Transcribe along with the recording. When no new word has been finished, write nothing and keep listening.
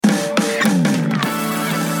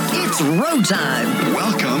road time.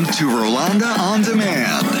 Welcome to Rolanda On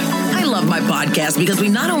Demand. I love my podcast because we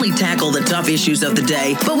not only tackle the tough issues of the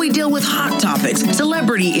day, but we deal with hot topics,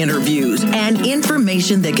 celebrity interviews, and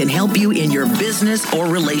information that can help you in your business or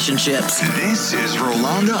relationships. This is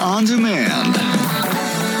Rolanda On Demand.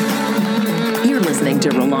 You're listening to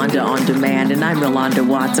Rolanda On Demand, and I'm Rolanda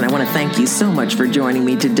Watson. I want to thank you so much for joining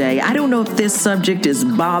me today. I don't know if this subject is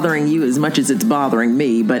bothering you as much as it's bothering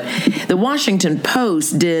me, but the Washington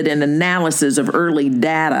Post did an analysis of early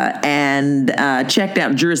data and checked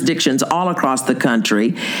out jurisdictions all across the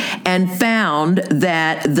country and found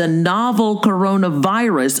that the novel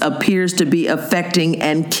coronavirus appears to be affecting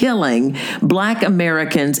and killing Black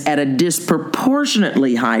Americans at a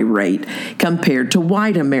disproportionately high rate compared to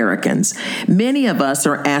white Americans. Many of us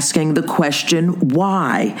are asking the question,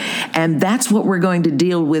 why? And that's what we're going to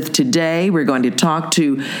deal with today. We're going to talk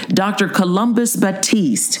to Dr. Columbus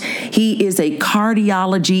Batiste. He is a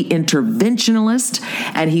cardiology interventionalist,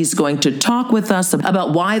 and he's going to talk with us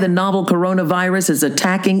about why the novel coronavirus is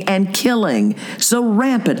attacking and killing so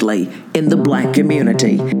rapidly in the Black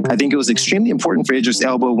community. I think it was extremely important for Idris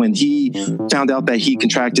Elba when he found out that he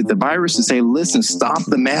contracted the virus to say, listen, stop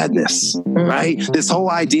the madness, right? This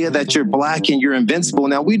whole idea that you're Black and you're invincible.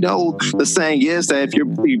 Now, we know the saying is that if you're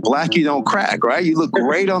Black, you don't crack, right? You look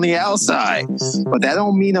great on the outside, but that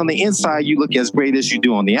don't mean on the inside you look as great as you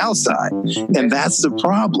do on the outside. And that's the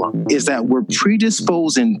problem, is that we're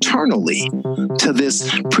predisposed internally to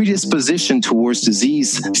this predisposition towards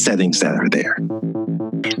disease settings that are there.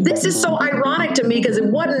 This is so ironic to me because it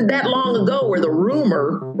wasn't that long ago where the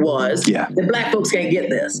rumor was that Black folks can't get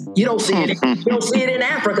this. You don't see it. You don't see it in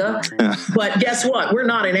Africa. But guess what? We're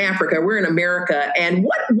not in Africa. We're in America. And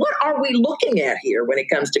what are we looking at here when it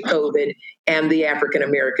comes to COVID and the African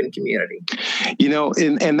American community? You know,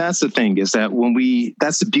 and that's the thing, is that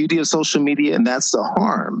that's the beauty of social media, and that's the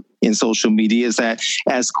harm in social media, is that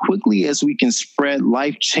as quickly as we can spread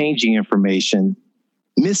life-changing information,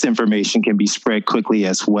 misinformation can be spread quickly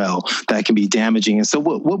as well. That can be damaging. And so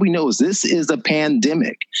what we know is this is a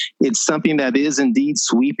pandemic. It's something that is indeed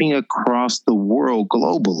sweeping across the world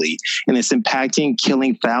globally, and it's impacting,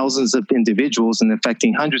 killing thousands of individuals and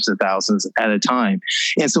affecting hundreds of thousands at a time.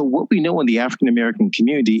 And so what we know in the African American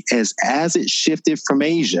community is, as it shifted from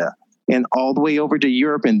Asia and all the way over to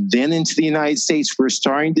Europe and then into the United States, we're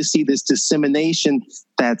starting to see this dissemination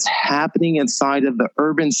that's happening inside of the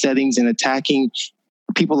urban settings and attacking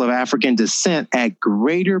people of African descent at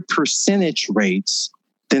greater percentage rates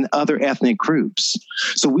than other ethnic groups.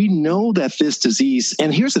 So we know that this disease,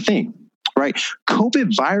 and here's the thing, right?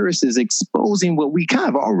 COVID virus is exposing what we kind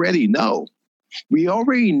of already know. We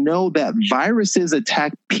already know that viruses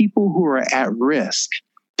attack people who are at risk,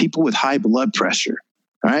 people with high blood pressure,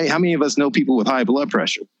 right? How many of us know people with high blood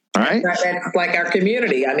pressure? All right. That's like our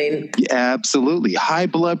community. I mean, absolutely. High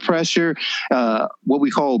blood pressure, what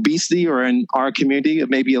we call obesity, or in our community,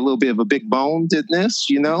 maybe a little bit of a big bonedness,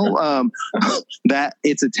 that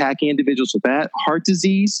it's attacking individuals with that. Heart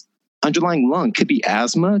disease, underlying lung, could be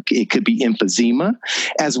asthma, it could be emphysema,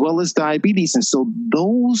 as well as diabetes. And so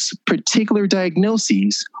those particular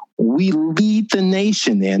diagnoses, we lead the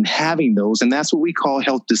nation in having those, and that's what we call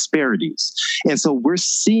health disparities. And so we're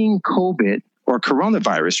seeing COVID or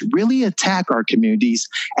coronavirus really attack our communities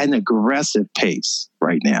at an aggressive pace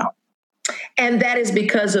right now. And that is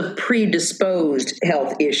because of predisposed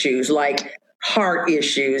health issues like heart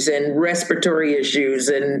issues and respiratory issues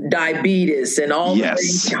and diabetes and all the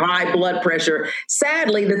things, high blood pressure.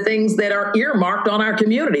 Sadly, the things that are earmarked on our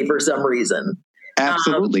community for some reason.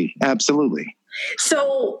 Absolutely. Absolutely.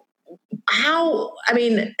 So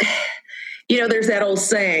there's that old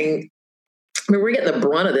saying, we're getting the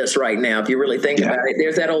brunt of this right now, if you really think about it.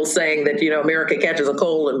 There's that old saying that, America catches a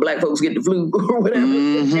cold and Black folks get the flu or whatever.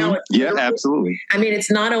 Mm-hmm. Absolutely. I mean, it's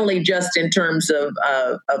not only just in terms of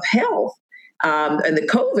health and the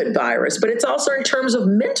COVID virus, but it's also in terms of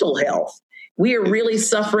mental health. We are really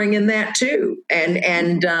suffering in that too. And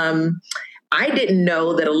I didn't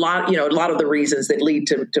know that a lot of the reasons that lead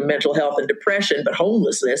to mental health and depression, but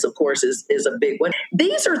homelessness, of course, is a big one.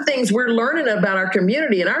 These are things we're learning about our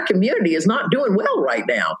community, and our community is not doing well right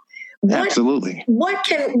now. Absolutely. What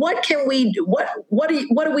can we do? What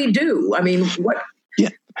do we do? I mean, what? Yeah.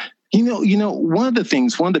 One of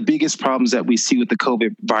the biggest problems that we see with the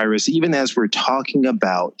COVID virus, even as we're talking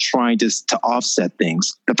about trying to offset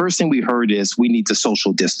things, the first thing we heard is we need to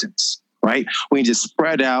social distance. Right? We need to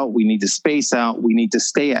spread out. We need to space out. We need to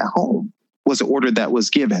stay at home. was the order that was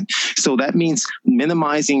given. So that means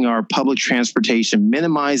minimizing our public transportation,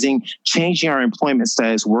 changing our employment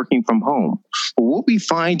status, working from home. But what we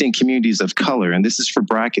find in communities of color, and this is for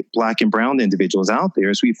Black and brown individuals out there,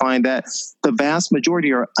 is we find that the vast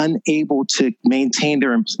majority are unable to maintain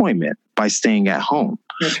their employment by staying at home.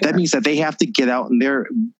 Okay. That means that they have to get out, and they're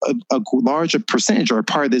a larger percentage or a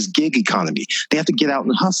part of this gig economy. They have to get out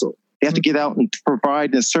and hustle. They have to get out and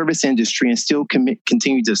provide the service industry and still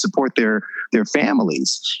continue to support their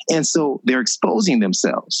families. And so they're exposing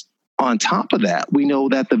themselves. On top of that, we know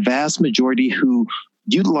that the vast majority who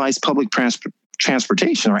utilize public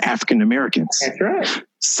transportation are African Americans. That's right.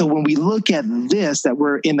 So when we look at this, that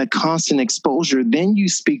we're in the constant exposure, then you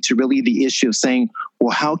speak to really the issue of saying,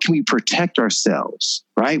 well, how can we protect ourselves,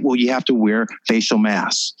 right? Well, you have to wear facial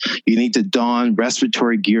masks. You need to don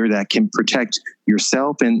respiratory gear that can protect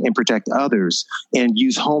yourself and protect others, and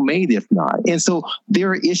use homemade if not. And so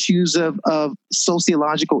there are issues of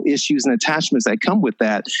sociological issues and attachments that come with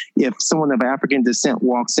that. If someone of African descent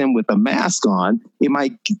walks in with a mask on,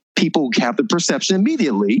 people have the perception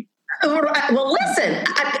immediately. Well, listen,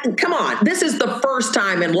 come on. This is the first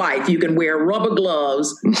time in life you can wear rubber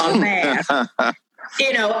gloves, a mask,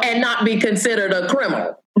 and not be considered a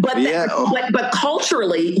criminal. But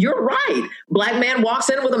culturally, you're right. Black man walks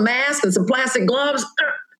in with a mask and some plastic gloves.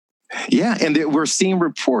 Yeah, and we're seeing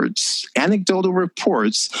anecdotal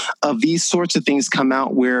reports of these sorts of things come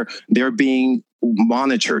out where they're being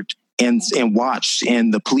monitored and watched,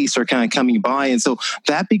 and the police are kind of coming by. And so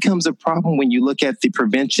that becomes a problem when you look at the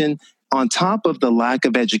prevention. On top of the lack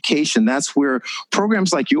of education, that's where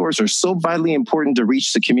programs like yours are so vitally important to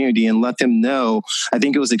reach the community and let them know. I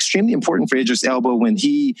think it was extremely important for Idris Elba when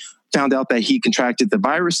he found out that he contracted the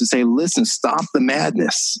virus to say, listen, stop the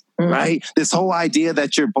madness, right? This whole idea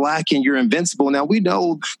that you're Black and you're invincible. Now, we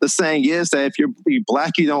know the saying is that if you're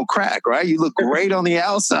Black, you don't crack, right? You look great on the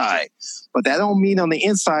outside, but that don't mean on the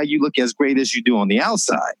inside you look as great as you do on the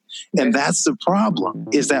outside. And that's the problem,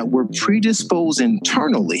 is that we're predisposed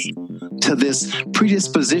internally to this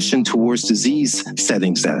predisposition towards disease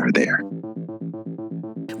settings that are there.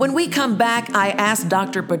 When we come back, I ask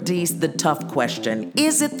Dr. Batiste the tough question: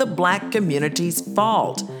 is it the Black community's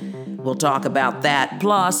fault? We'll talk about that.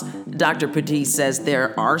 Plus, Dr. Batiste says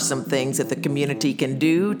there are some things that the community can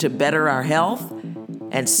do to better our health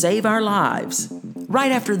and save our lives.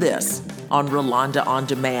 Right after this on Rolanda On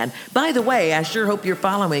Demand. By the way, I sure hope you're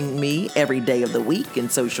following me every day of the week in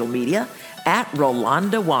social media at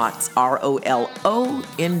Rolanda Watts,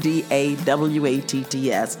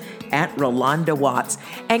 ROLONDAWATTS, at Rolanda Watts.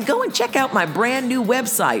 And go and check out my brand new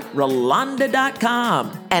website,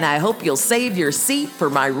 Rolanda.com. And I hope you'll save your seat for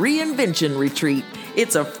my reinvention retreat.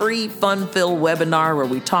 It's a free, fun-filled webinar where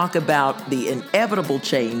we talk about the inevitable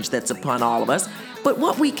change that's upon all of us, but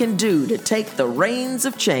what we can do to take the reins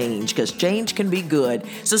of change, because change can be good.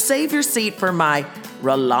 So save your seat for my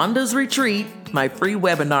Rolanda's Retreat, my free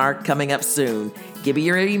webinar coming up soon. Give me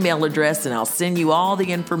your email address and I'll send you all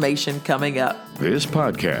the information coming up. This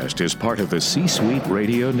podcast is part of the C-Suite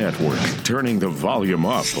Radio Network, turning the volume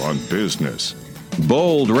up on business.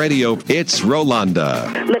 Bold Radio, it's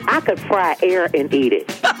Rolanda. Look, I could fry air and eat it,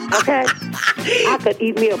 okay? I could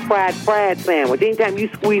eat me a fried sandwich. Anytime you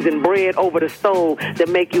squeezing bread over the stove to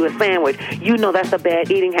make you a sandwich, you know that's a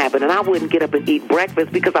bad eating habit. And I wouldn't get up and eat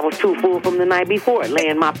breakfast because I was too full from the night before,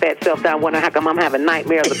 laying my fat self down, wondering how come I'm having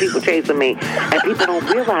nightmares of people chasing me. And people don't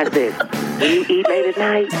realize this. When you eat late at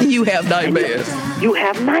night, you have nightmares. You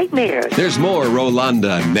have nightmares. There's more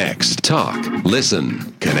Rolanda next. Talk,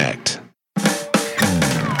 listen, connect.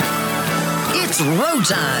 It's road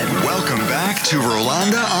time. Welcome back to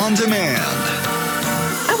Rolanda On Demand.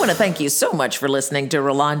 I want to thank you so much for listening to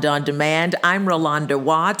Rolanda On Demand. I'm Rolanda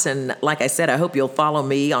Watts, and like I said, I hope you'll follow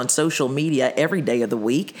me on social media every day of the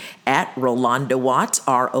week at Rolanda Watts,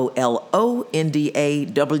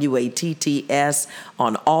 ROLONDAWATTS,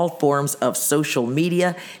 on all forms of social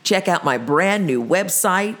media. Check out my brand new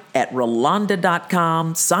website at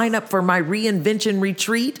Rolanda.com. Sign up for my Reinvention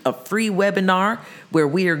Retreat, a free webinar where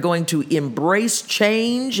we are going to embrace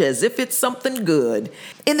change as if it's something good.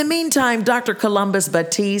 In the meantime, Dr. Columbus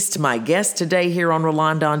Batiste, my guest today here on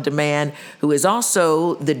Rolanda On Demand, who is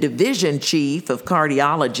also the division chief of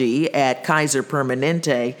cardiology at Kaiser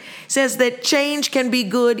Permanente, says that change can be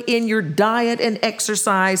good in your diet and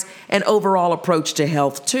exercise and overall approach to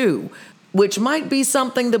health too, which might be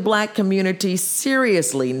something the Black community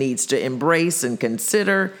seriously needs to embrace and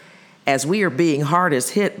consider, as we are being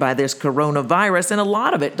hardest hit by this coronavirus. And a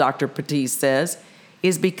lot of it, Dr. Batiste says,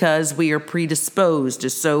 is because we are predisposed to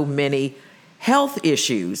so many health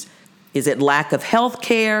issues. Is it lack of health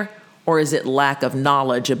care or is it lack of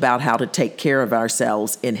knowledge about how to take care of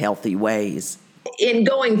ourselves in healthy ways? In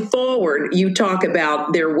going forward, you talk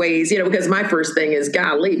about their ways, because my first thing is,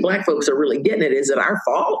 golly, Black folks are really getting it. Is it our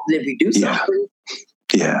fault? Did we do something?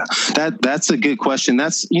 Yeah, that's a good question.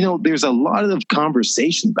 That's, there's a lot of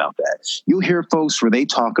conversation about that. You'll hear folks where they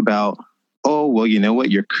talk about, oh, well, you know what,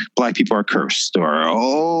 Black people are cursed, or,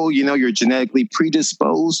 oh, you're genetically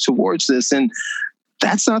predisposed towards this. And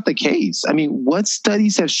that's not the case. I mean, what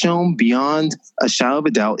studies have shown beyond a shadow of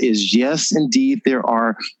a doubt is, yes, indeed, there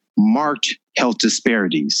are marked health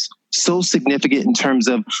disparities, so significant in terms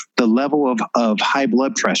of the level of high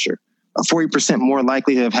blood pressure. 40% more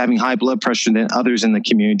likely of having high blood pressure than others in the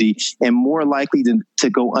community, and more likely to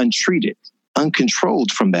go untreated,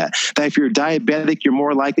 uncontrolled from that. That if you're diabetic, you're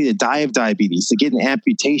more likely to die of diabetes, to get an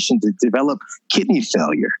amputation, to develop kidney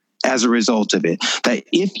failure as a result of it. That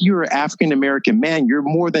if you're an African-American man, you're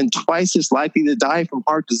more than twice as likely to die from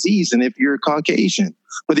heart disease than if you're Caucasian.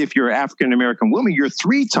 But if you're an African-American woman, you're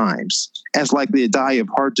 3 times as likely to die of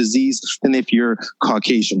heart disease than if you're a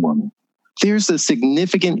Caucasian woman. There's a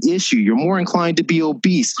significant issue. You're more inclined to be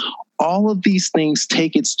obese. All of these things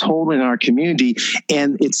take its toll in our community,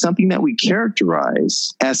 and it's something that we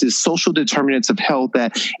characterize as is social determinants of health,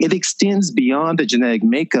 that it extends beyond the genetic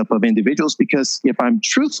makeup of individuals. Because if I'm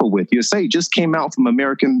truthful with you, say just came out from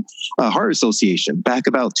American Heart Association back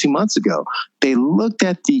about 2 months ago. They looked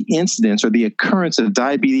at the incidence or the occurrence of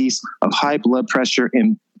diabetes, of high blood pressure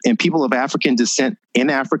in people of African descent in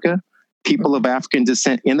Africa, people of African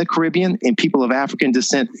descent in the Caribbean, and people of African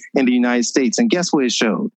descent in the United States. And guess what it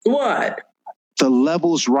showed? What? The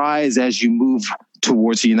levels rise as you move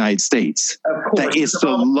towards the United States. Of course. That it's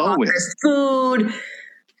the lowest. Food.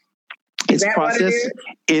 It's processed.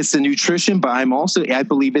 It's the nutrition, but I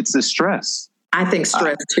believe it's the stress. I think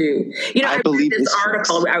stress too. I read this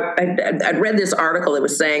article. I read this article that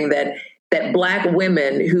was saying that Black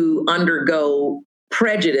women who undergo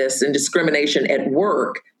prejudice and discrimination at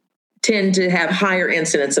work tend to have higher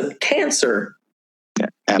incidence of cancer in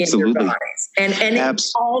their bodies. And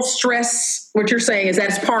all stress, what you're saying is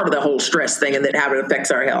that's part of the whole stress thing and that how it affects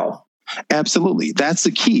our health. Absolutely. That's the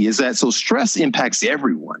key, is that so stress impacts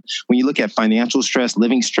everyone. When you look at financial stress,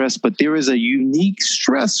 living stress, but there is a unique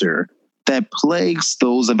stressor that plagues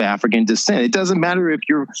those of African descent. It doesn't matter if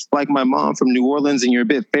you're like my mom from New Orleans and you're a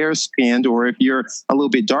bit fair-skinned, or if you're a little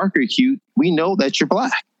bit darker hued, we know that you're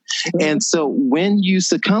Black. And so when you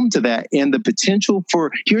succumb to that, and the potential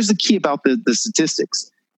for, here's the key about the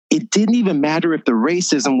statistics. It didn't even matter if the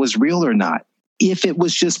racism was real or not. If it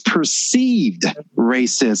was just perceived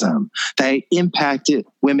racism that impacted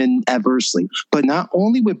women adversely, but not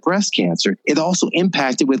only with breast cancer, it also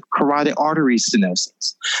impacted with carotid artery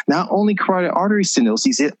stenosis. Not only carotid artery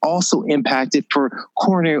stenosis, it also impacted for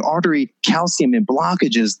coronary artery calcium and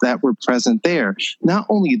blockages that were present there. Not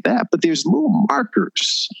only that, but there's little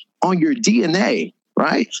markers on your DNA,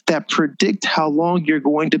 right, that predict how long you're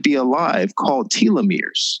going to be alive, called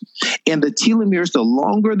telomeres. And the telomeres, the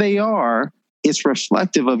longer they are, it's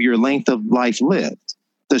reflective of your length of life lived.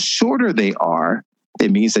 The shorter they are,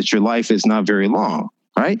 it means that your life is not very long,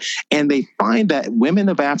 right? And they find that women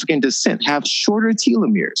of African descent have shorter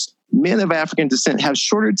telomeres. Men of African descent have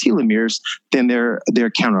shorter telomeres than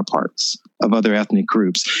their counterparts of other ethnic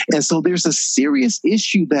groups. And so there's a serious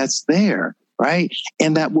issue that's there, right?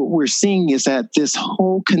 And that what we're seeing is that this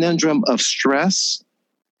whole conundrum of stress,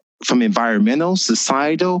 from environmental,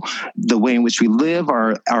 societal, the way in which we live,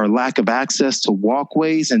 our lack of access to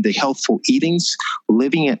walkways and to healthful eatings,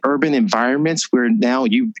 living in urban environments where now,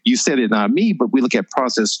 you said it, not me, but we look at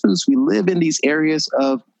processed foods. We live in these areas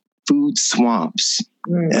of food swamps.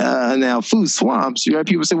 Now, food swamps, you have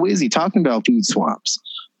people say, what is he talking about, food swamps?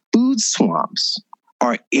 Food swamps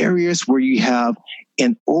are areas where you have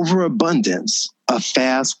an overabundance of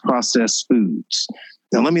fast processed foods.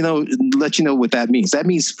 Now, let you know what that means. That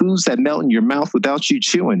means foods that melt in your mouth without you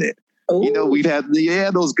chewing it. Ooh. You know, we've had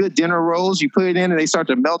those good dinner rolls. You put it in and they start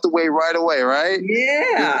to melt away right away, right?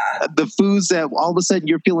 Yeah. The foods that all of a sudden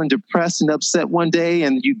you're feeling depressed and upset one day,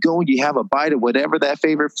 and you go and you have a bite of whatever that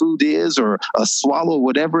favorite food is, or a swallow,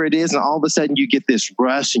 whatever it is, and all of a sudden you get this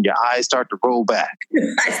rush and your eyes start to roll back.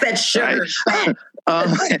 That's that sugar.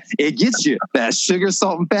 Right? It gets you. That sugar,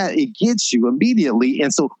 salt, and fat, it gets you immediately.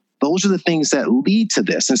 And so those are the things that lead to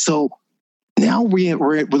this. And so now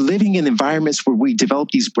we're living in environments where we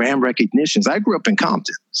develop these brand recognitions. I grew up in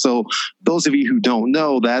Compton. So those of you who don't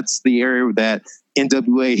know, that's the area that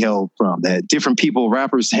NWA hailed from, that different people,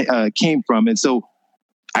 rappers came from. And so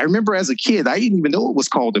I remember as a kid, I didn't even know it was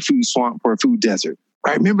called a food swamp or a food desert.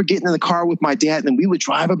 I remember getting in the car with my dad and we would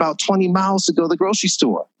drive about 20 miles to go to the grocery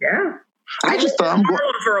store. Yeah. I just thought I'm going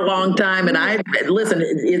for a long time, and listen.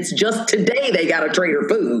 It's just today they got a Trader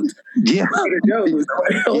Foods. Yeah, Trader Joe's.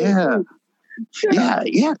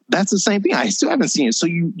 Yeah. That's the same thing. I still haven't seen it. So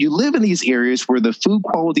you live in these areas where the food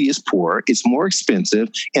quality is poor, it's more expensive,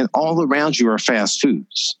 and all around you are fast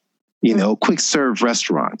foods. Quick serve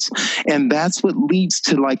restaurants, and that's what leads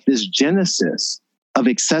to like this genesis of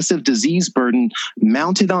excessive disease burden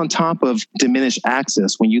mounted on top of diminished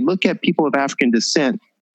access. When you look at people of African descent,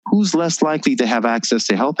 who's less likely to have access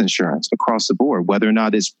to health insurance across the board, whether or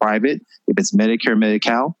not it's private, if it's Medicare,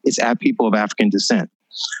 Medi-Cal, it's at people of African descent.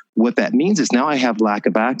 What that means is now I have lack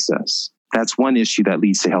of access. That's one issue that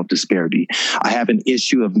leads to health disparity. I have an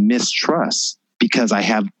issue of mistrust because I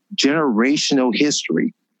have generational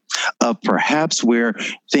history of perhaps where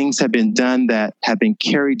things have been done that have been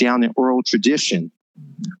carried down in oral tradition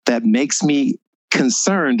that makes me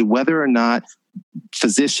concerned whether or not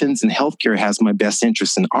physicians and healthcare has my best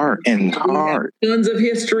interest in heart. Tons of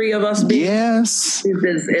history of us being as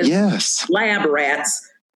lab rats.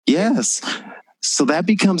 Yes. So that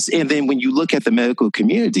becomes, and then when you look at the medical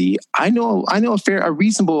community, I know a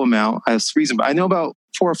reasonable amount. I know about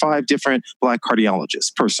 4 or 5 different Black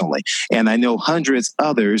cardiologists personally, and I know hundreds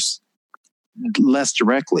others less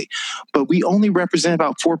directly, but we only represent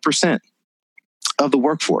about 4% of the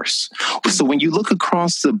workforce. So when you look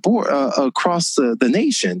across the board, across the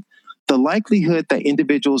nation, the likelihood that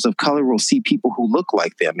individuals of color will see people who look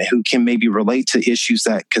like them and who can maybe relate to issues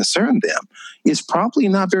that concern them is probably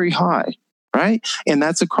not very high. Right? And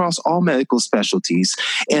that's across all medical specialties.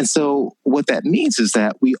 And so what that means is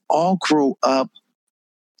that we all grow up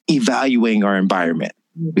evaluating our environment.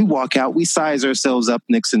 We walk out, we size ourselves up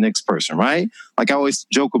next to the next person, right? Like I always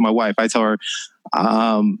joke with my wife. I tell her,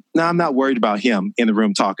 no, I'm not worried about him in the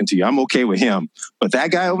room talking to you. I'm okay with him. But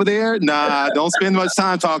that guy over there, nah, don't spend much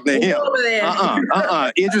time talking to him.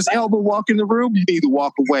 Idris Elba walk in the room, you need to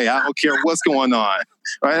walk away. I don't care what's going on.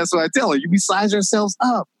 Right? That's what I tell her. We size ourselves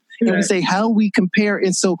up. And we say, how we compare.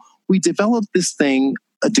 And so we develop this thing,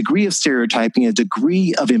 a degree of stereotyping, a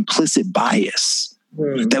degree of implicit bias.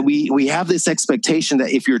 That we have this expectation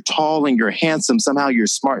that if you're tall and you're handsome, somehow you're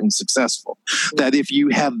smart and successful. That if you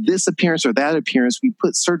have this appearance or that appearance, we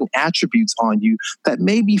put certain attributes on you that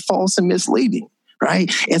may be false and misleading.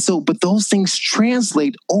 Right. And so, but those things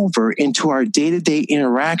translate over into our day-to-day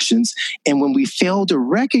interactions. And when we fail to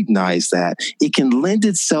recognize that, it can lend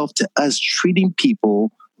itself to us treating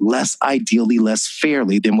people less ideally, less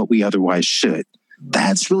fairly than what we otherwise should.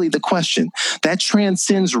 That's really the question. That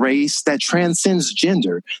transcends race, that transcends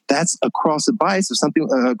gender. That's across the bias of something,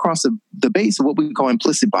 across the base of what we call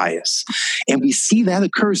implicit bias. And we see that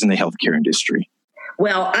occurs in the healthcare industry.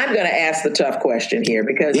 Well, I'm going to ask the tough question here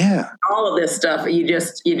because all of this stuff, you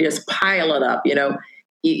just pile it up,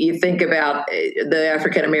 You think about the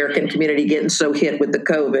African American community getting so hit with the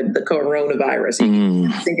coronavirus.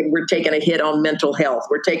 Thinking we're taking a hit on mental health.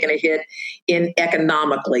 We're taking a hit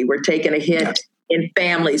economically. We're taking a hit in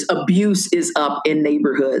families. Abuse is up in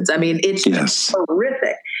neighborhoods. I mean, it's just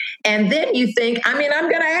horrific. And then you think, I'm going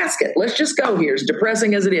to ask it. Let's just go here. As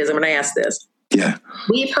depressing as it is, I'm going to ask this. Yeah.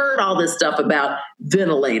 We've heard all this stuff about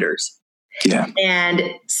ventilators. Yeah. And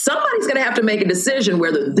somebody's going to have to make a decision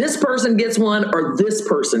whether this person gets one or this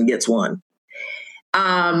person gets one.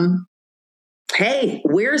 Hey,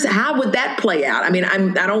 how would that play out? I mean,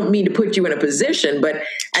 I don't mean to put you in a position, but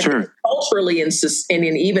I think culturally and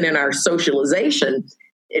even in our socialization,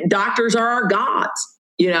 doctors are our gods.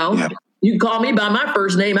 Yeah. You call me by my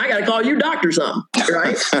first name, I got to call you doctor something,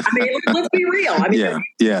 right? I mean, let's be real. I mean,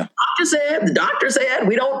 the doctor said,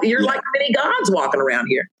 you're like many gods walking around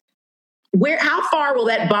here. How far will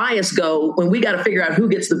that bias go when we got to figure out who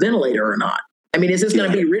gets the ventilator or not? I mean, is this going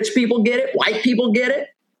to be rich people get it? White people get it?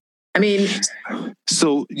 I mean,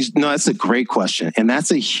 so no, that's a great question. And that's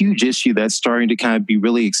a huge issue that's starting to kind of be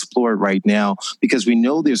really explored right now because we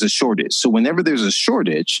know there's a shortage. So whenever there's a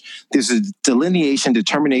shortage, there's a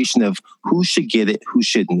determination of who should get it, who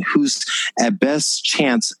shouldn't, who's at best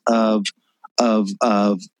chance of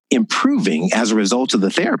improving as a result of the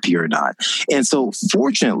therapy or not. And so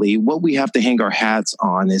fortunately, what we have to hang our hats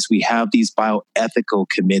on is we have these bioethical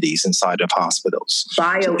committees inside of hospitals.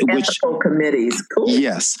 Bioethical committees. Cool.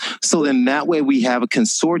 Yes. So then that way we have a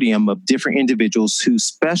consortium of different individuals who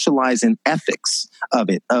specialize in ethics of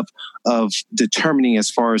it, of determining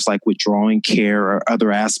as far as like withdrawing care or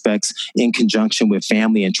other aspects in conjunction with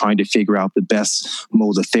family and trying to figure out the best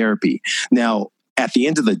mode of therapy. Now, at the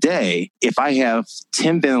end of the day, if I have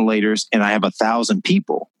 10 ventilators and I have 1,000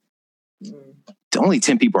 people, only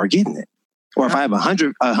 10 people are getting it. Or if I have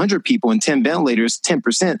 100 people and 10 ventilators,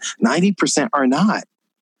 10%, 90% are not.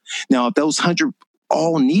 Now, if those 100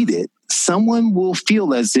 all need it, someone will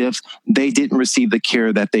feel as if they didn't receive the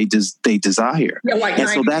care that they desire. Yeah, like and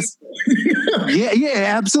so that's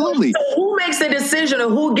yeah, absolutely. So who makes the decision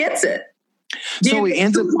of who gets it? So it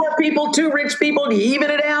ends up 2 poor people, 2 rich people. Do you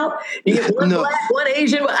even it out? Do you get 1 black, 1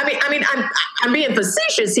 Asian? I mean, I'm being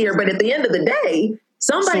facetious here, but at the end of the day,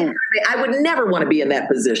 I would never want to be in that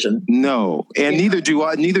position. No, and neither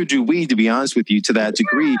do we, to be honest with you, to that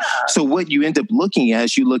degree. So what you end up looking at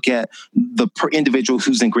is you look at the individual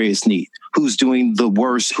who's in greatest need, who's doing the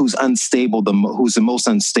worst, who's unstable, who's the most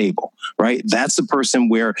unstable, right? That's the person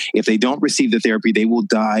where if they don't receive the therapy, they will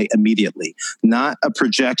die immediately. Not a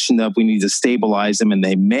projection of we need to stabilize them and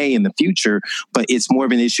they may in the future, but it's more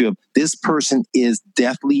of an issue of this person is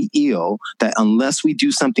deathly ill that unless we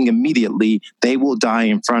do something immediately, they will die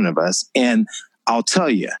in front of us. And I'll tell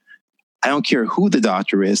you, I don't care who the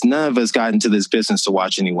doctor is. None of us got into this business to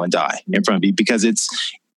watch anyone die in front of you because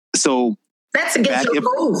it's so. That's against your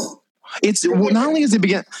rules. It's not only is it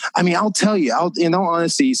begin. I mean, I'll tell you. In all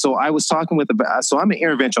honesty, so I was talking with so I'm an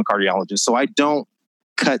interventional cardiologist, so I don't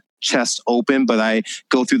cut chest open, but I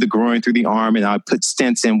go through the groin, through the arm, and I put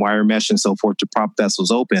stents in, wire mesh, and so forth to prop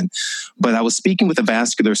vessels open. But I was speaking with a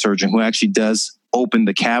vascular surgeon who actually does open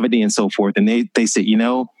the cavity and so forth, and they said,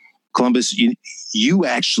 Columbus, you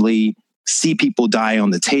actually see people die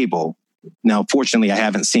on the table. Now, fortunately, I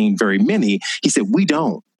haven't seen very many. He said, we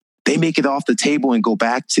don't. They make it off the table and go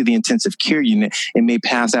back to the intensive care unit and may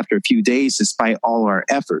pass after a few days despite all our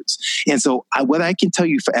efforts. And so what I can tell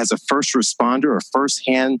you as a first responder or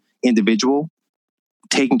first-hand individual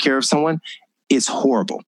taking care of someone, it's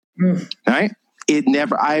horrible. Right? It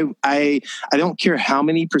never, I don't care how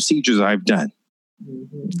many procedures I've done.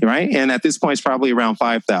 Right? And at this point, it's probably around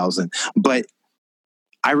 5,000. But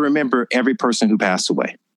I remember every person who passed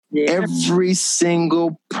away. Yeah. Every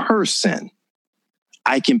single person.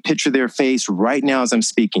 I can picture their face right now as I'm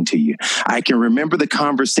speaking to you. I can remember the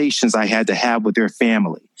conversations I had to have with their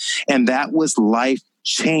family. And that was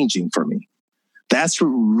life-changing for me. That's what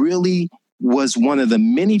really was one of the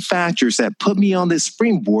many factors that put me on this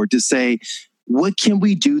springboard to say, what can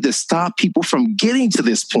we do to stop people from getting to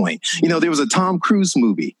this point? There was a Tom Cruise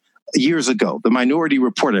movie years ago, The Minority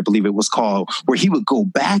Report, I believe it was called, where he would go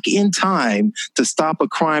back in time to stop a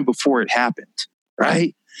crime before it happened,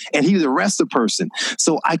 right? And he would arrest a person.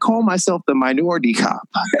 So I call myself the minority cop.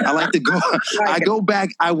 I like to go, I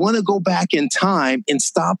want to go back in time and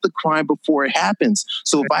stop the crime before it happens.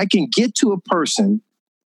 So if I can get to a person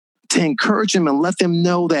to encourage them and let them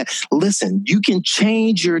know that, listen, you can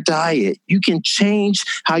change your diet. You can change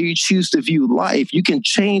how you choose to view life. You can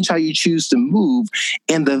change how you choose to move.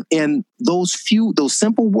 And those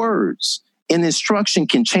simple words and instruction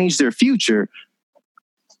can change their future.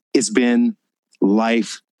 It's been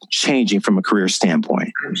life changing from a career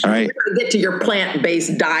standpoint. All right. We're going to get to your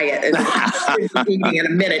plant-based diet in a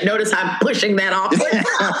minute. Notice I'm pushing that off.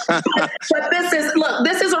 But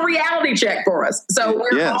this is a reality check for us. So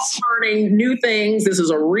we're all learning new things. This is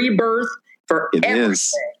a rebirth for everything.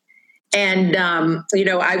 Is. And,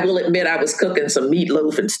 I will admit I was cooking some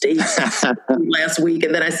meatloaf and steak last week.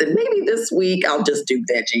 And then I said, maybe this week I'll just do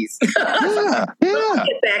veggies. Yeah. We'll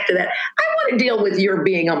get back to that. I want to deal with your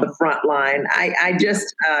being on the front line. I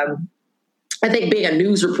think being a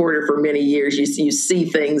news reporter for many years, you see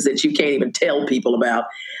things that you can't even tell people about.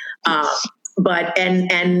 But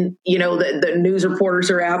the news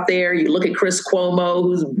reporters are out there. You look at Chris Cuomo,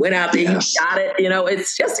 who's went out there, you got it.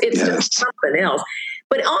 It's just something else.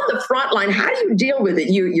 But on the front line, how do you deal with it?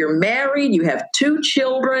 You're married, you have 2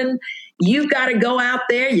 children, you've got to go out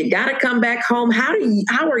there, you got to come back home. How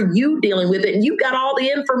are you dealing with it? And you've got all the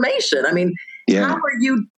information. I mean, how are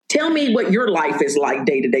you? Tell me what your life is like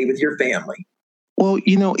day to day with your family. Well,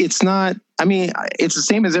 it's not, it's the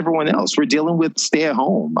same as everyone else. We're dealing with stay at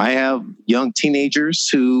home. I have young teenagers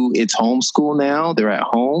who it's homeschool now. They're at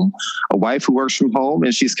home, a wife who works from home,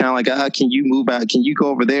 and she's kind of like, can you move out? Can you go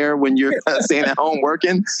over there when you're staying at home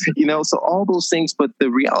working? So all those things. But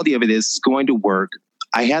the reality of it is it's going to work.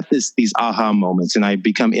 I had these aha moments and I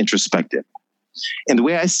become introspective. And the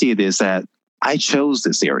way I see it is that I chose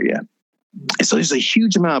this area. And so there's a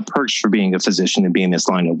huge amount of perks for being a physician and being in this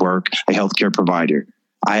line of work, a healthcare provider.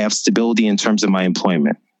 I have stability in terms of my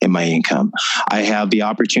employment and my income. I have the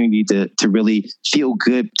opportunity to really feel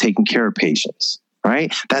good taking care of patients,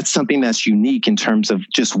 right? That's something that's unique in terms of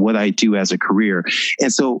just what I do as a career.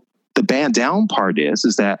 And so the bad down part is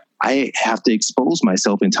that I have to expose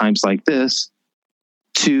myself in times like this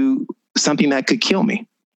to something that could kill me.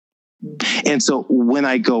 And so when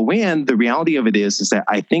I go in, the reality of it is that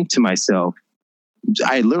I think to myself,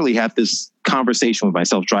 I literally had this conversation with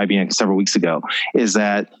myself driving in several weeks ago, is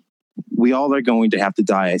that we all are going to have to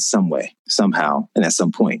die some way, somehow, and at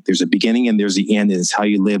some point. There's a beginning and there's the end, and it's how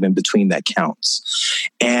you live in between that counts.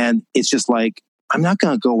 And it's just like, I'm not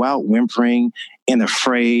going to go out whimpering and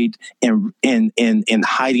afraid and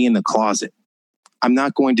hiding in the closet. I'm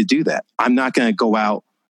not going to do that. I'm not going to go out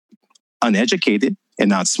uneducated and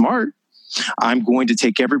not smart. I'm going to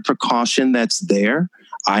take every precaution that's there.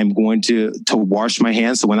 I'm going to wash my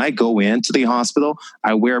hands. So when I go into the hospital,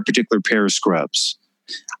 I wear a particular pair of scrubs.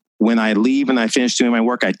 When I leave and I finish doing my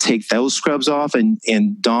work, I take those scrubs off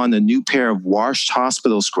and don a new pair of washed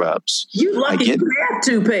hospital scrubs. You lucky you have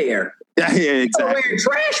 2 pair. Yeah, exactly. You're wearing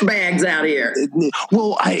trash bags out here.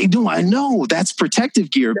 Well, I know that's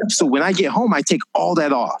protective gear. So when I get home, I take all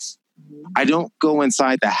that off. I don't go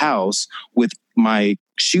inside the house with my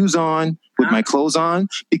shoes on, with my clothes on,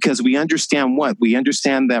 because we understand what? We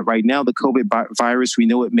understand that right now, the COVID virus, we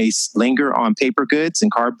know it may linger on paper goods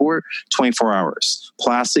and cardboard 24 hours,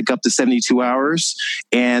 plastic up to 72 hours,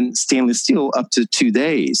 and stainless steel up to 2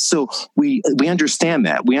 days. So we understand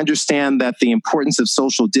that. We understand that the importance of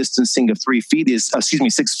social distancing of 6 feet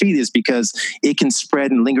is because it can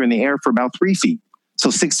spread and linger in the air for about 3 feet. So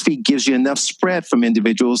 6 feet gives you enough spread from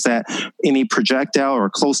individuals that any projectile or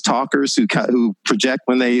close talkers who project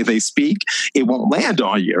when they speak, it won't land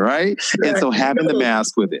on you, right? And so having the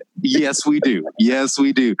mask with it. Yes, we do. Yes,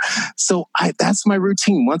 we do. So that's my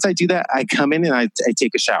routine. Once I do that, I come in and I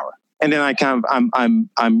take a shower. And then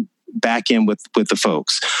I'm back in with the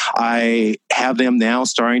folks. I have them now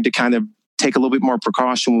starting to kind of take a little bit more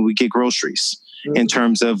precaution when we get groceries. In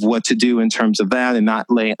terms of what to do in terms of that, and not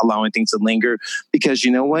allowing things to linger, because you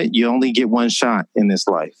know what? You only get one shot in this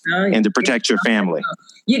life, and to protect your family.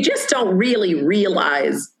 You just don't really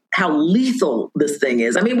realize how lethal this thing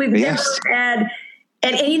is. I mean, we've never had,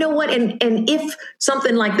 and you know what? And if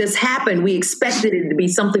something like this happened, we expected it to be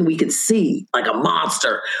something we could see, like a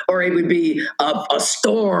monster, or it would be a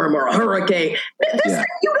storm or a hurricane. This thing,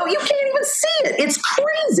 you can't even see it. It's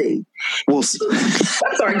crazy. Well,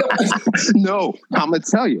 I'm sorry, go on. No, I'm going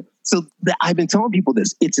to tell you. So I've been telling people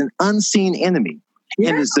this. It's an unseen enemy. Yeah.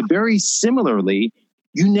 And it's very similarly,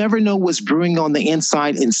 you never know what's brewing on the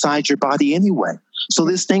inside your body anyway. So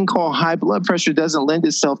this thing called high blood pressure doesn't lend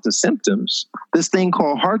itself to symptoms. This thing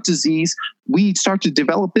called heart disease, we start to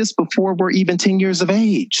develop this before we're even 10 years of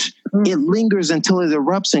age. It lingers until it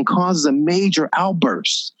erupts and causes a major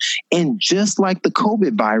outburst. And just like the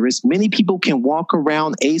COVID virus, many people can walk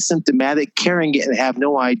around asymptomatic, carrying it and have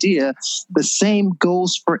no idea. The same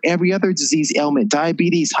goes for every other disease ailment,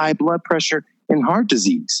 diabetes, high blood pressure, and heart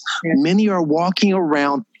disease. Yeah. Many are walking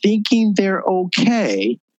around thinking they're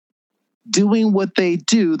okay, doing what they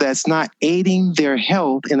do that's not aiding their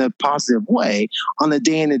health in a positive way on a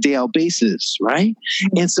day in and day out basis, right?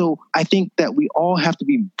 And so I think that we all have to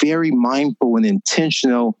be very mindful and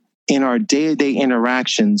intentional in our day-to-day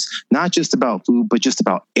interactions, not just about food, but just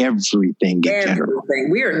about everything in general.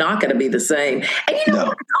 We are not going to be the same. And you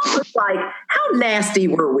know, it's almost like, how nasty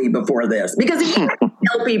were we before this? Because if you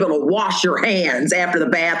tell people to wash your hands after the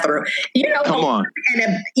bathroom, come on.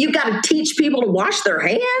 And you got to teach people to wash their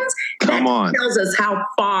hands. Come on. Tells us how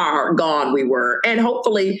far gone we were. And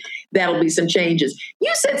hopefully that'll be some changes.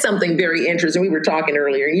 You said something very interesting. We were talking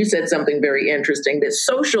earlier. You said something very interesting, that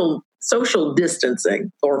social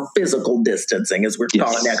distancing, or physical distancing, as we're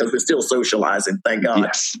calling that, because we're still socializing, thank God.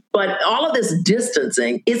 Yes. But all of this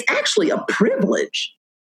distancing is actually a privilege.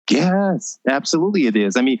 Yes, absolutely it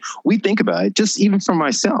is. I mean, we think about it, just even for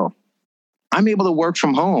myself. I'm able to work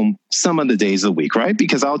from home some of the days of the week, right?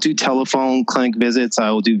 Because I'll do telephone clinic visits.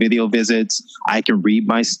 I will do video visits. I can read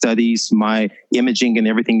my studies, my imaging and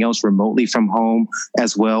everything else remotely from home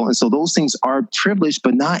as well. And so those things are privileged,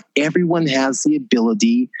 but not everyone has the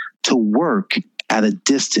ability to work at a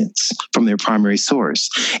distance from their primary source.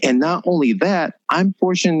 And not only that, I'm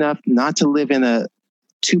fortunate enough not to live in a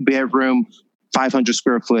 2-bedroom, 500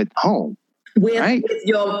 square foot home. With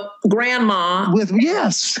your grandma,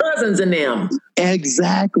 cousins and them.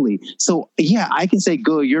 Exactly. So I can say,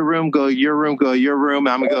 go your room, go your room, go your room.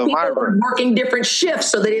 I'm gonna go my room. Working different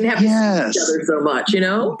shifts so they didn't have to see each other so much,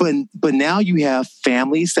 But now you have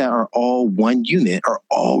families that are all one unit, are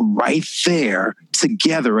all right there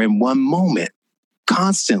together in one moment,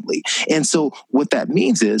 constantly. And so what that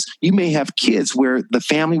means is you may have kids where the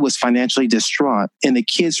family was financially distraught and the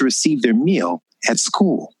kids received their meal at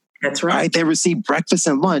school. That's right. They receive breakfast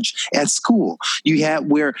and lunch at school. You have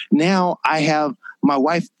where now I have my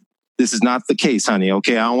wife. This is not the case, honey.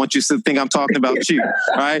 Okay. I don't want you to think I'm talking about you.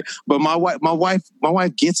 Right. But my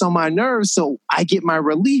wife gets on my nerves. So I get my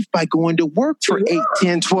relief by going to work for 8,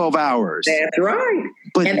 10, 12 hours. That's right.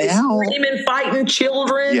 But and now, screaming, fighting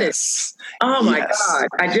children. yes. Oh my God.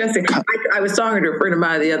 I was talking to a friend of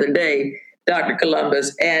mine the other day, Dr.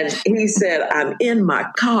 Columbus, and he said, I'm in my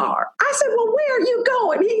car. I said, well, where are you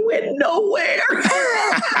going? He went, nowhere.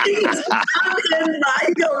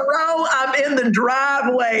 I'm in the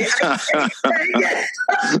driveway.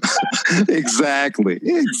 Exactly.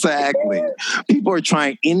 People are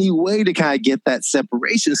trying any way to kind of get that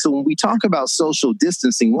separation. So when we talk about social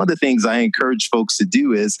distancing, one of the things I encourage folks to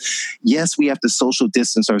do is, yes, we have to social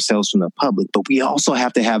distance ourselves from the public, but we also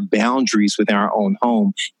have to have boundaries within our own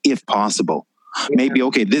home if possible. Maybe,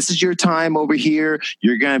 okay, this is your time over here.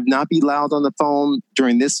 You're going to not be loud on the phone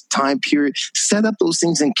during this time period. Set up those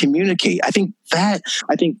things and communicate. I think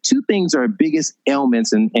two things are biggest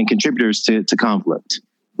ailments and contributors to conflict: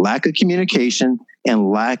 lack of communication and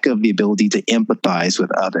lack of the ability to empathize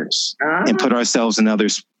with others and put others in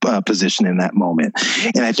others' position in that moment.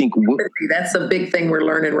 And I think that's a big thing we're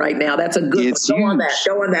learning right now. That's a good one.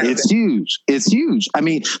 Go on that. It's huge. I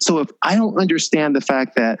mean, so if I don't understand the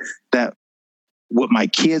fact that what my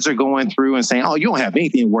kids are going through and saying, oh, you don't have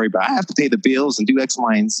anything to worry about, I have to pay the bills and do X,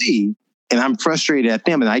 Y, and Z, and I'm frustrated at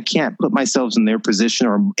them and I can't put myself in their position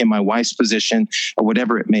or in my wife's position or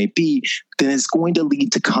whatever it may be, then it's going to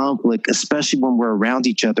lead to conflict, especially when we're around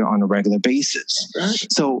each other on a regular basis.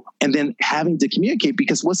 Right. So, and then having to communicate,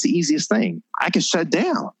 because what's the easiest thing? I can shut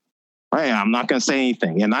down. Right, I'm not going to say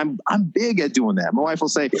anything, and I'm big at doing that. My wife will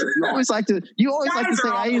say, "You always like to say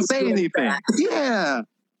I didn't say anything." Yeah.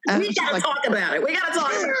 We got to talk about it.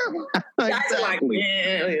 Exactly.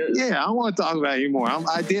 Yeah, I don't want to talk about it anymore.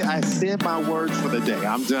 I said my words for the day.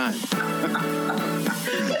 I'm done.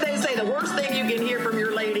 They say the worst thing you can hear from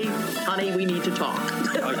your lady, honey, we need to talk.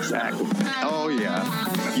 Exactly. Oh, yeah.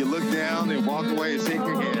 You look down and walk away and shake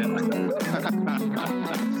your head.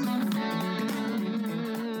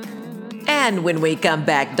 And when we come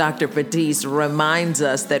back, Dr. Batiste reminds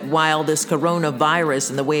us that while this coronavirus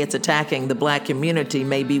and the way it's attacking the Black community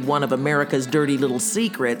may be one of America's dirty little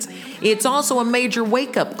secrets, it's also a major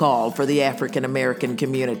wake-up call for the African American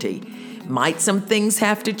community. Might some things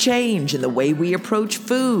have to change in the way we approach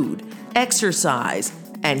food, exercise,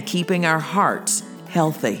 and keeping our hearts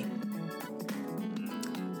healthy?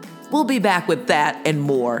 We'll be back with that and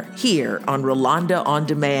more here on Rolanda On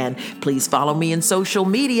Demand. Please follow me in social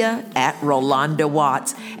media at Rolanda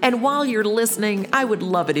Watts. And while you're listening, I would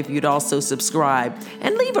love it if you'd also subscribe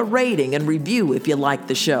and leave a rating and review if you like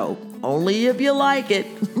the show. Only if you like it,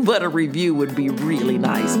 but a review would be really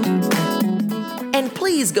nice. And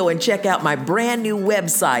please go and check out my brand new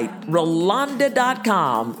website,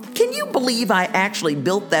 Rolanda.com. Can you believe I actually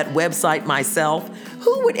built that website myself?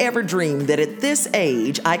 Who would ever dream that at this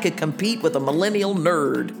age I could compete with a millennial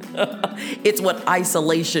nerd? It's what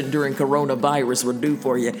isolation during coronavirus will do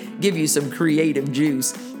for you. Give you some creative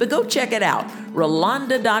juice. But go check it out,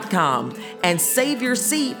 Rolanda.com, and save your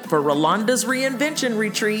seat for Rolanda's Reinvention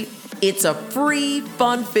Retreat. It's a free,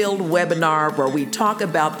 fun-filled webinar where we talk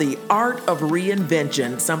about the art of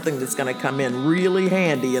reinvention, something that's going to come in really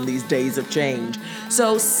handy in these days of change.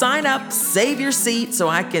 So sign up, save your seat so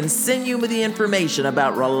I can send you the information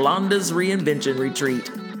about Rolanda's Reinvention Retreat.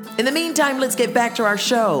 In the meantime, let's get back to our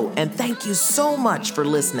show, and thank you so much for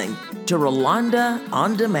listening to Rolanda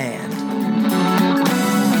On Demand.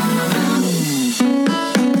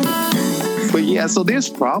 But yeah, so there's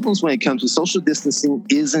problems when it comes to social distancing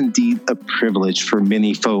is indeed a privilege for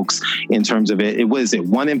many folks in terms of it. What is it?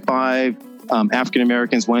 1 in 5 African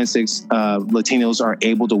Americans, 1 in 6 Latinos are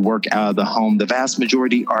able to work out of the home. The vast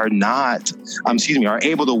majority are not, are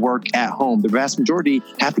able to work at home. The vast majority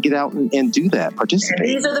have to get out and do that, participate. And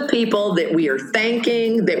these are the people that we are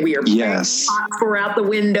thanking, that we are for out the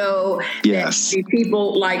window. Yes.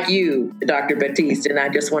 People like you, Dr. Batiste, and I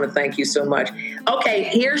just want to thank you so much. Okay,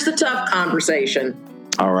 here's the tough conversation.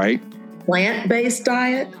 All right. Plant-based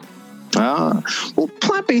diet? Well,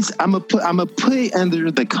 plant-based, I'm gonna put it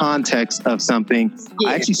under the context of something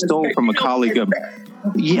I actually stole from a colleague of.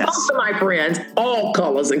 Yes. Most of my friends, all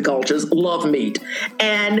colors and cultures, love meat.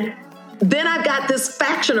 And then I've got this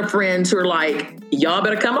faction of friends who are like, y'all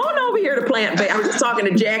better come on over here to plant-based. I was just talking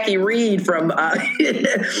to Jackie Reed from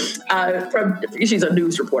she's a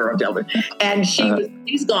news reporter on television. And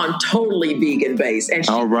she's gone totally vegan-based. And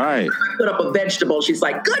she put up a vegetable. She's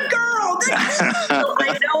like, good girl. So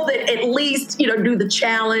I know that at least, do the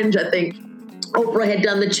challenge. I think Oprah had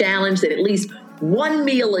done the challenge that at least one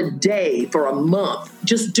meal a day for a month,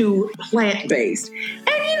 just do plant-based.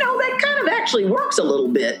 And, that kind of actually works a little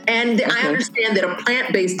bit. And I understand that a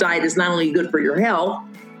plant-based diet is not only good for your health,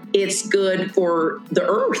 it's good for the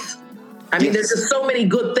earth. I mean, there's just so many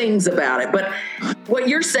good things about it. But what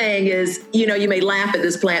you're saying is, you may laugh at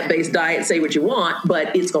this plant-based diet, say what you want,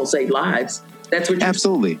 but it's going to save lives. That's what you're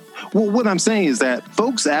Absolutely. Well, what I'm saying is that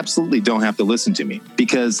folks absolutely don't have to listen to me,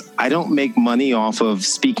 because I don't make money off of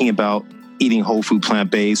speaking about eating whole food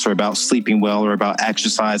plant-based, or about sleeping well, or about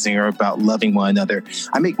exercising, or about loving one another.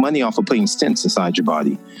 I make money off of putting stents inside your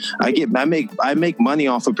body. I make money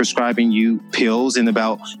off of prescribing you pills and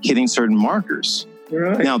about hitting certain markers.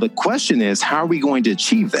 Right. Now, the question is, how are we going to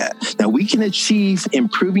achieve that? Now, we can achieve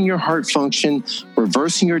improving your heart function,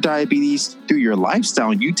 reversing your diabetes through your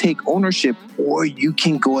lifestyle. You take ownership, or you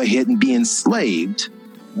can go ahead and be enslaved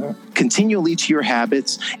continually to your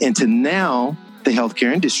habits and to now the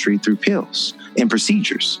healthcare industry through pills and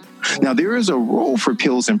procedures. Now, there is a role for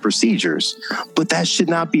pills and procedures, but that should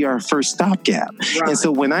not be our first stopgap. Right. And so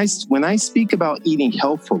when I speak about eating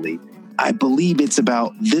healthfully, I believe it's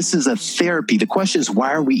about, this is a therapy. The question is,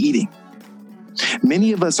 why are we eating?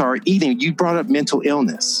 Many of us are eating. You brought up mental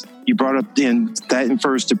illness. You brought up that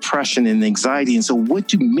infers depression and anxiety. And so what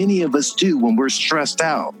do many of us do when we're stressed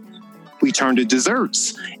out? We turn to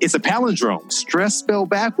desserts. It's a palindrome. Stress spelled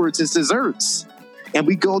backwards is desserts. And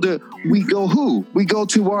we go to who? We go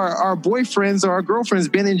to our boyfriends or our girlfriends,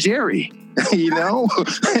 Ben and Jerry.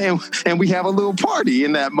 And we have a little party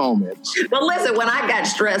in that moment. Well, listen, when I got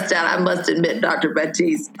stressed out, I must admit, Dr.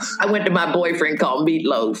 Batiste, I went to my boyfriend called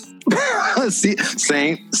Meatloaf. See,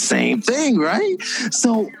 same thing, right?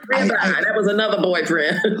 So that was another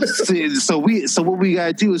boyfriend. So what we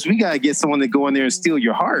gotta do is we gotta get someone to go in there and steal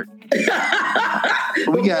your heart.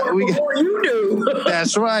 Before you do.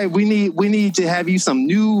 That's right. We need to have you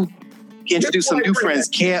introduce some new friends,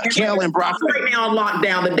 kale and broccoli. Right now on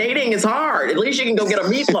lockdown, the dating is hard. At least you can go get a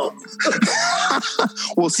meatloaf.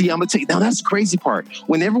 Well, see, I'm going to tell you, now that's the crazy part.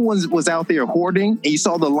 When everyone was out there hoarding and you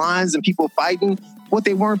saw the lines and people fighting, what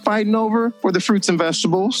they weren't fighting over were the fruits and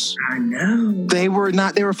vegetables. I know. They were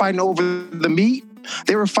fighting over the meat.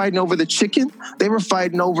 They were fighting over the chicken. They were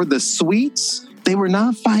fighting over the sweets. They were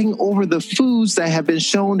not fighting over the foods that have been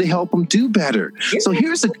shown to help them do better. So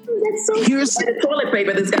here's the toilet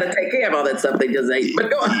paper that's going to take care of all that stuff they just ate. But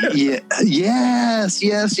go on. Yes.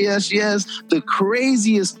 The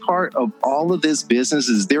craziest part of all of this business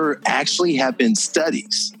is there actually have been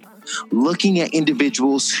studies looking at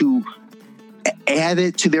individuals who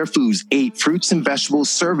added to their foods, ate fruits and vegetables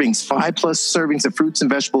servings, 5+ servings of fruits and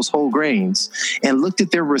vegetables, whole grains, and looked at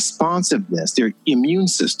their responsiveness, their immune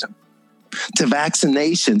system to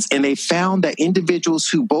vaccinations. And they found that individuals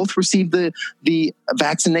who both received the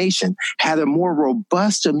vaccination had a more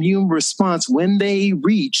robust immune response when they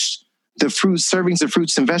reached the servings of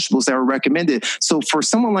fruits and vegetables that were recommended. So for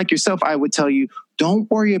someone like yourself, I would tell you, don't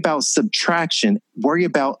worry about subtraction, worry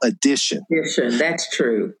about addition. Addition, that's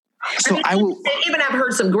true. So even I've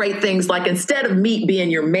heard some great things, like instead of meat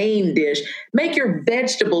being your main dish, make your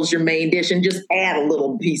vegetables your main dish and just add a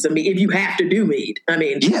little piece of meat if you have to do meat. I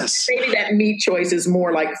mean, yes, maybe that meat choice is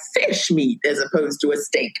more like fish meat as opposed to a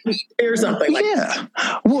steak meat or something like that.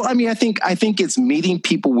 Yeah. Well, I mean, I think it's meeting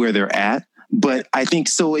people where they're at. But I think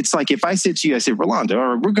so. It's like if I said to you, I said, Rolanda,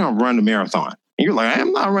 all right, we're going to run a marathon. And you're like,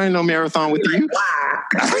 I'm not running no marathon with you.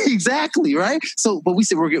 Exactly, right? So, but we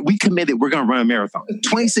said we committed. We're going to run a marathon,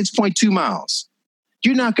 26.2 miles.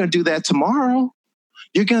 You're not going to do that tomorrow.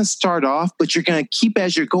 You're going to start off, but you're going to keep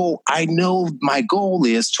as your goal. I know my goal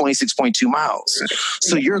is 26.2 miles.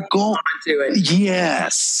 So your goal,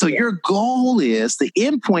 yes. So your goal is, the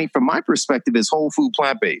end point from my perspective is whole food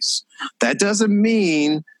plant-based. That doesn't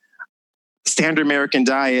mean standard American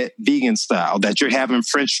diet, vegan style, that you're having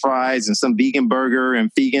French fries and some vegan burger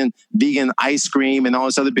and vegan ice cream and all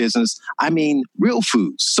this other business. I mean, real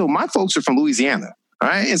foods. So my folks are from Louisiana. All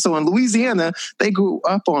right. And so in Louisiana, they grew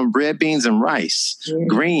up on red beans and rice,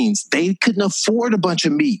 greens. They couldn't afford a bunch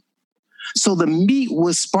of meat. So the meat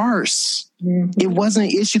was sparse. It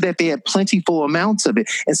wasn't an issue that they had plentiful amounts of it.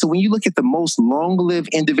 And so when you look at the most long-lived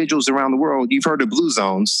individuals around the world, you've heard of blue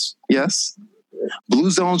zones. Yes. Blue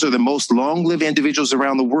zones are the most long-lived individuals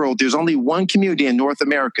around the world. There's only one community in North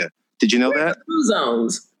America. Did you know that? Blue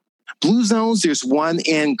zones. Blue zones, there's one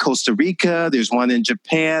in Costa Rica, there's one in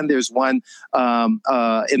Japan, there's one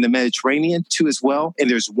in the Mediterranean too as well, and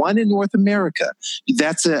there's one in North America.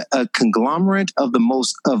 That's a conglomerate of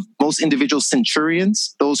most individual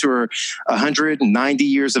centurions, those who are 190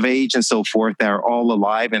 years of age and so forth, that are all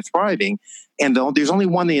alive and thriving. And there's only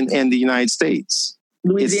one in the United States.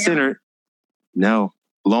 Louisiana?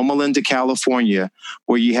 Loma Linda, California,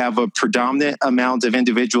 where you have a predominant amount of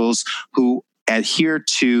individuals who adhere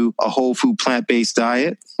to a whole food plant-based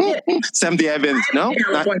diet. Seventh-day Adventist. No.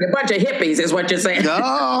 A bunch of hippies is what you're saying.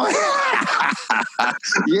 No.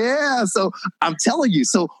 Yeah. So I'm telling you.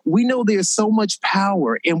 So we know there's so much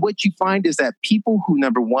power. And what you find is that people who,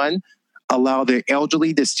 number one, allow their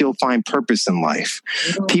elderly to still find purpose in life.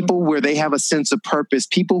 People where they have a sense of purpose,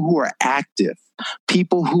 people who are active,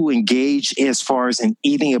 people who engage as far as in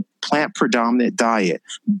eating a plant predominant diet,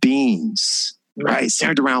 beans, right?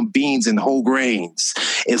 Centered around beans and whole grains.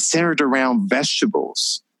 It's centered around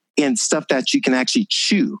vegetables and stuff that you can actually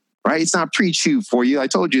chew, right? It's not pre-chewed for you. I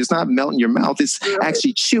told you, it's not melting your mouth. It's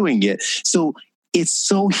actually chewing it. So it's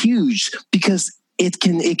so huge because it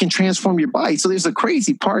can transform your body. So there's a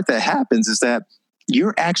crazy part that happens is that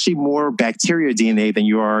you're actually more bacteria DNA than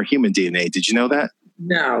you are human DNA. Did you know that?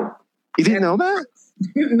 No. You didn't know that?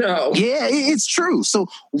 No. Yeah, it's true. So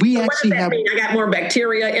we actually have. Mean? I got more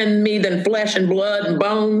bacteria in me than flesh and blood and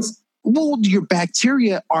bones. Well, your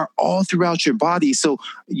bacteria are all throughout your body. So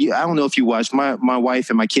I don't know if you watch. My wife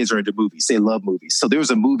and my kids are into movies. They love movies. So there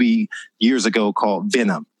was a movie years ago called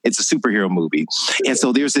Venom. It's a superhero movie. And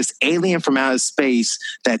so there's this alien from outer space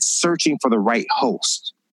that's searching for the right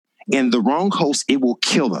host. And the wrong host, it will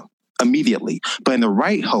kill them immediately. But in the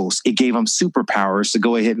right host, it gave them superpowers to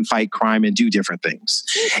go ahead and fight crime and do different things.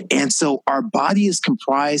 And so our body is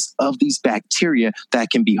comprised of these bacteria that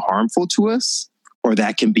can be harmful to us or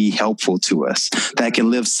that can be helpful to us, that can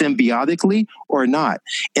live symbiotically or not.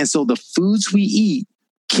 And so the foods we eat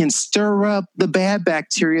can stir up the bad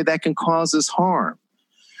bacteria that can cause us harm.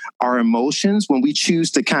 Our emotions, when we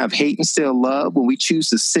choose to kind of hate instead of love, when we choose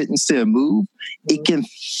to sit instead of move, it can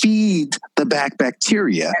feed the bad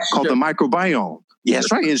bacteria called the microbiome.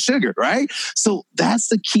 Yes, right. It's sugar, right? So that's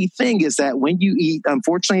the key thing is that when you eat,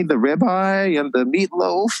 unfortunately, the ribeye and the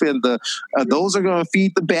meatloaf and those are going to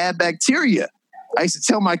feed the bad bacteria. I used to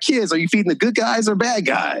tell my kids, are you feeding the good guys or bad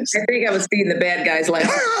guys? I think I was feeding the bad guys last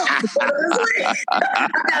night.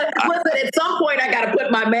 Listen, at some point, I got to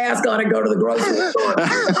put my mask on and go to the grocery store.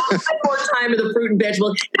 I'll spend more time to the fruit and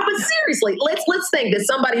vegetables. No, but seriously, let's think that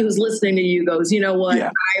somebody who's listening to you goes, you know what? Yeah.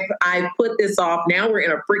 I've put this off. Now we're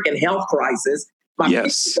in a freaking health crisis. My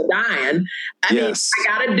kids are dying. I mean, I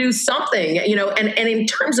got to do something, you know, and in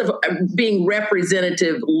terms of being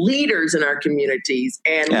representative leaders in our communities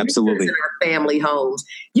and leaders in our family homes,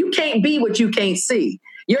 you can't be what you can't see.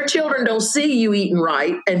 Your children don't see you eating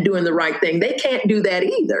right and doing the right thing. They can't do that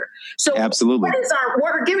either. So what is our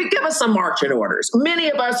order? Give us some marching orders.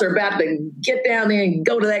 Many of us are about to get down there and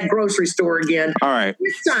go to that grocery store again. All right.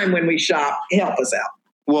 This time when we shop, help us out.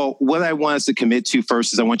 Well, what I want us to commit to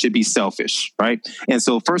first is I want you to be selfish, right? And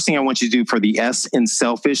so first thing I want you to do for the S in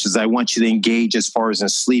selfish is I want you to engage as far as in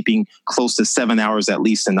sleeping close to 7 hours at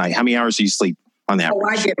least a night. How many hours do you sleep on average? Oh,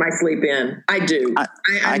 I get my sleep in. I do.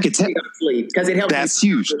 I could tell. Sleep because it helps. That's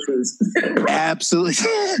huge. Absolutely.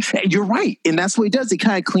 You're right. And that's what it does. It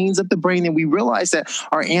kind of cleans up the brain and we realize that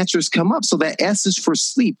our answers come up. So that S is for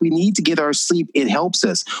sleep. We need to get our sleep. It helps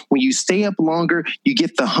us. When you stay up longer, you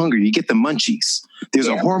get the hunger, you get the munchies. There's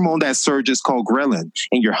a hormone that surges called ghrelin,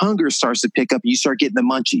 and your hunger starts to pick up and you start getting the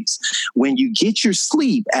munchies. When you get your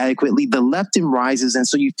sleep adequately, the leptin rises, and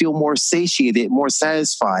so you feel more satiated, more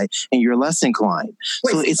satisfied, and you're less inclined.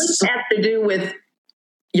 Wait, so it's has to do with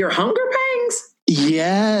your hunger pangs?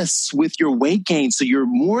 Yes, with your weight gain. So you're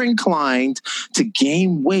more inclined to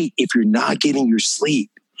gain weight if you're not getting your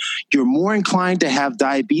sleep. You're more inclined to have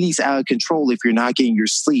diabetes out of control if you're not getting your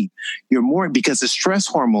sleep. You're more, because the stress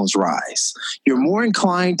hormones rise. You're more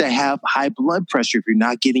inclined to have high blood pressure if you're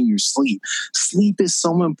not getting your sleep. Sleep is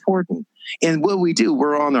so important. And what we do,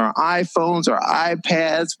 we're on our iPhones, our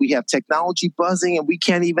iPads, we have technology buzzing, and we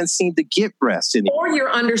can't even seem to get rest anymore. Or you're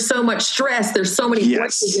under so much stress, there's so many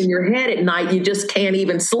voices in your head at night, you just can't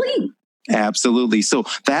even sleep. Absolutely. So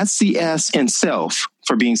that's the S in self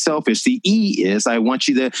for being selfish. The E is I want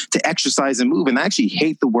you to exercise and move. And I actually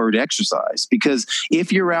hate the word exercise because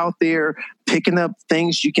if you're out there picking up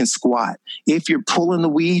things, you can squat. If you're pulling the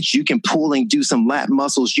weeds, you can pull and do some lat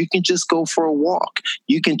muscles. You can just go for a walk.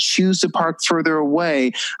 You can choose to park further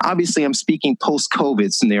away. Obviously, I'm speaking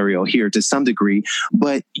post-COVID scenario here to some degree,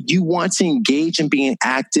 but you want to engage in being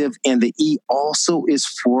active. And the E also is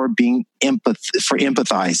for being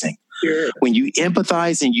empathizing. Sure. When you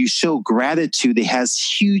empathize and you show gratitude, it has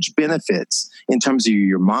huge benefits in terms of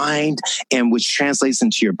your mind and which translates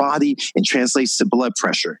into your body and translates to blood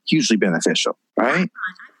pressure. Hugely beneficial, right?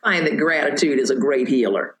 I find that gratitude is a great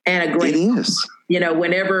healer and a great. It is. You know,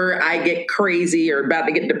 whenever I get crazy or about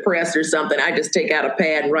to get depressed or something, I just take out a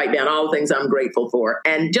pad and write down all the things I'm grateful for.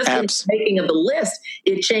 And just in the making of the list,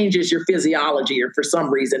 it changes your physiology, or for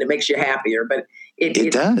some reason, it makes you happier. But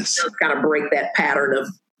It does kind of break that pattern of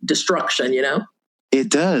destruction, you know? It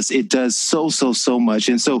does. It does so much.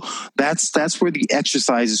 And so that's where the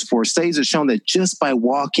exercise is for. Studies have shown that just by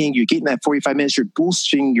walking, you're getting that 45 minutes, you're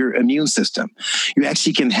boosting your immune system. You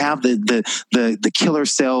actually can have the killer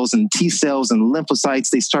cells and T cells and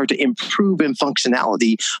lymphocytes. They start to improve in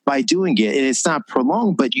functionality by doing it. And it's not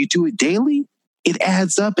prolonged, but you do it daily. It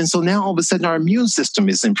adds up. And so now all of a sudden our immune system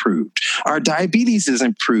is improved. Our diabetes is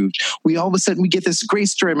improved. All of a sudden we get this great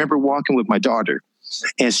story. I remember walking with my daughter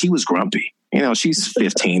and she was grumpy. You know, she's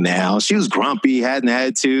 15 now. She was grumpy, had an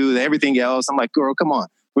attitude, everything else. I'm like, girl, come on.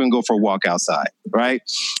 We're going to go for a walk outside, right?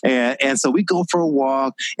 And so we go for a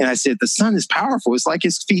walk. And I said, the sun is powerful. It's like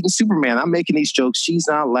it's feeding Superman. I'm making these jokes. She's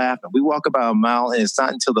not laughing. We walk about a mile, and it's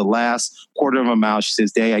not until the last quarter of a mile. She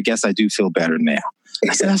says, Daddy, I guess I do feel better now.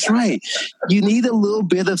 I said, that's right. You need a little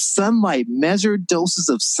bit of sunlight. Measured doses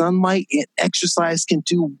of sunlight and exercise can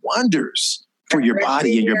do wonders for your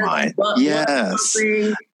body and your mind. Yes.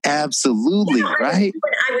 Absolutely, right?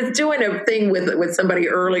 I was doing a thing with somebody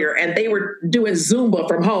earlier, and they were doing Zumba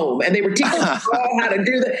from home, and they were teaching me how to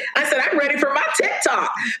do that. I said, I'm ready for my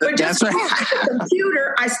TikTok. But just on the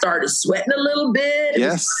computer, I started sweating a little bit,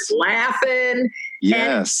 laughing. Yes.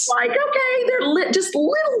 And it's like, okay, they're just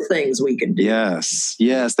little things we can do. Yes.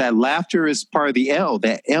 That laughter is part of the L.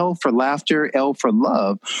 That L for laughter, L for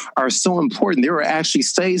love are so important. There were actually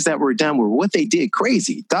studies that were done where what they did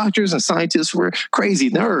crazy. Doctors and scientists were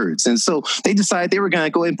crazy nerds. And so they decided they were going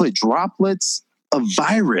to go ahead and put droplets of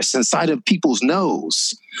virus inside of people's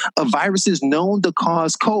nose. A virus is known to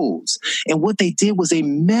cause colds. And what they did was they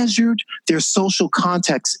measured their social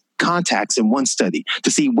contacts in one study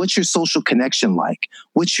to see what's your social connection like,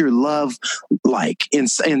 what's your love like in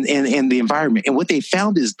the environment. And what they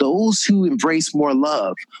found is those who embrace more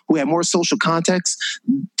love, who have more social contacts,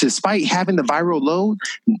 despite having the viral load,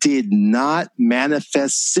 did not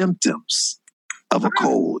manifest symptoms of a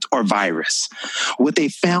cold or virus. What they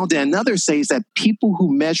found in another study is that people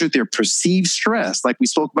who measure their perceived stress, like we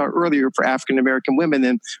spoke about earlier for African American women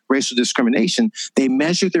and racial discrimination, they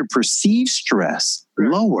measure their perceived stress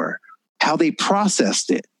lower, how they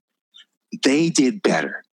processed it. They did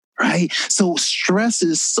better, right? So stress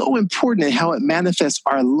is so important in how it manifests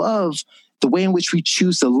our love, the way in which we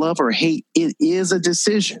choose to love or hate. It is a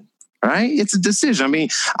decision. Right? It's a decision. I mean,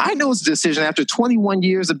 I know it's a decision. After 21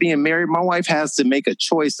 years of being married, my wife has to make a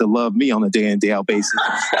choice to love me on a day in, day out basis.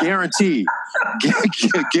 Guaranteed.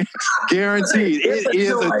 Guaranteed. It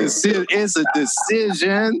is a decision. It's a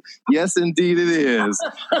decision. Yes, indeed it is.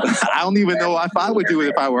 I don't even know if I would do it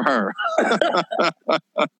if I were her.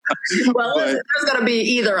 Well, listen, there's going to be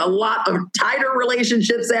either a lot of tighter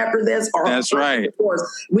relationships after this, or that's right. Of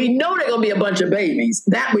course, we know there's going to be a bunch of babies.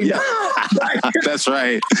 That we know. That's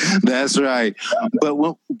right. That's right. But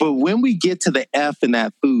when we get to the F in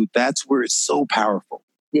that food, that's where it's so powerful.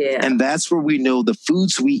 Yeah. And that's where we know the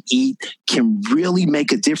foods we eat can really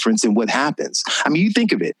make a difference in what happens. I mean, you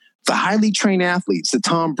think of it. The highly trained athletes, the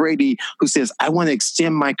Tom Brady who says, I want to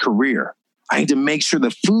extend my career. I need to make sure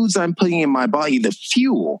the foods I'm putting in my body, the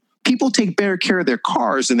fuel, people take better care of their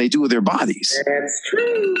cars than they do with their bodies. That's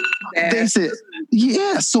true. They said,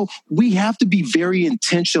 yeah. So we have to be very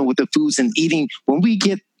intentional with the foods and eating. When we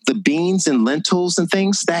get the beans and lentils and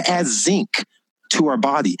things, that adds zinc to our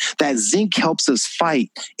body. That zinc helps us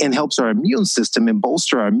fight and helps our immune system and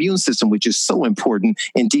bolster our immune system, which is so important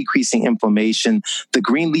in decreasing inflammation. The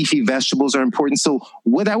green leafy vegetables are important. So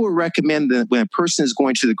what I would recommend when a person is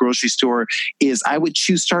going to the grocery store is I would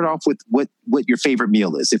start off with what your favorite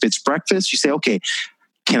meal is. If it's breakfast, you say, okay,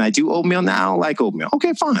 can I do oatmeal now? I don't like oatmeal.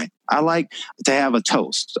 Okay, fine. I like to have a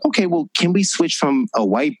toast. Okay, well, can we switch from a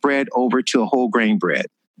white bread over to a whole grain bread?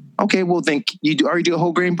 Okay, well, then you already do a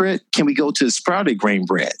whole grain bread? Can we go to sprouted grain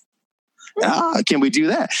bread? Can we do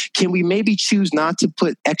that? Can we maybe choose not to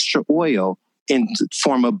put extra oil in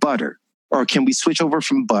form of butter? Or can we switch over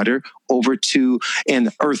from butter over to an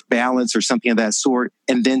earth balance or something of that sort,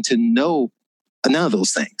 and then to know none of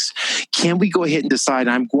those things? Can we go ahead and decide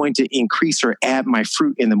I'm going to increase or add my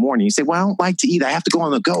fruit in the morning? You say, well, I don't like to eat. I have to go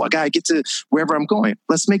on the go. I got to get to wherever I'm going.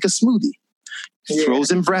 Let's make a smoothie. Yeah.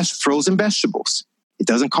 Frozen vegetables. It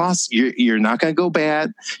doesn't cost, you're not going to go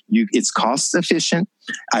bad. It's cost efficient.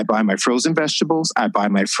 I buy my frozen vegetables. I buy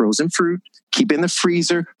my frozen fruit, keep in the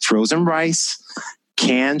freezer, frozen rice,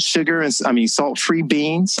 canned sugar, salt-free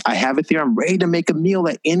beans. I have it there. I'm ready to make a meal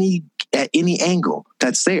at any angle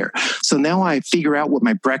that's there. So now I figure out what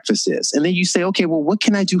my breakfast is. And then you say, okay, well, what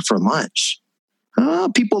can I do for lunch?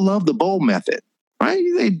 People love the bowl method. Right?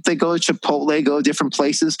 They go to Chipotle, go to different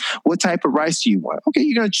places. What type of rice do you want? Okay,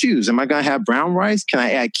 you're going to choose. Am I going to have brown rice? Can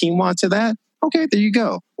I add quinoa to that? Okay, there you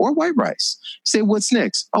go. Or white rice. Say, what's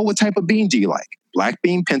next? Oh, what type of bean do you like? Black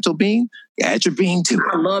bean, pinto bean? Add your bean to it.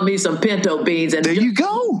 I love me some pinto beans. And there you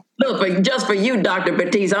go. Look, just for you, Dr.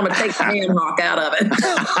 Batiste, I'm going to take the hand hawk out of it.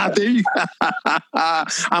 There you go. I'm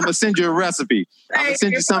going to send you a recipe. I'm going to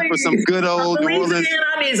send you something for some good old New Orleans.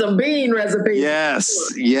 I need some bean recipes.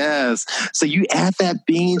 Yes. So you add that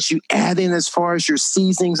beans, you add in as far as your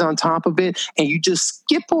seasonings on top of it, and you just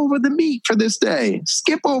skip over the meat for this day.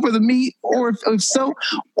 Skip over the meat, or if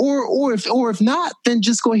not, then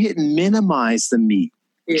just go ahead and minimize the meat.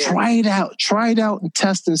 Yeah. Try it out and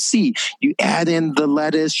test and see. You add in the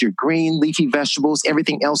lettuce, your green leafy vegetables,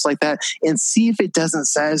 everything else like that, and see if it doesn't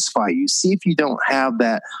satisfy you. See if you don't have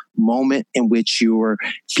that moment in which you're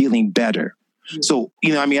feeling better. Mm-hmm. So,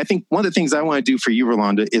 I think one of the things I want to do for you,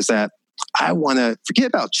 Rolanda, is that I want to forget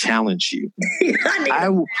about challenge you. I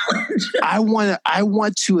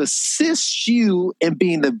want to assist you in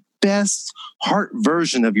being the best heart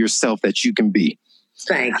version of yourself that you can be.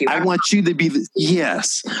 Thank you. I want you to be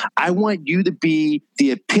I want you to be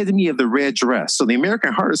the epitome of the red dress. So the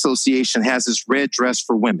American Heart Association has this red dress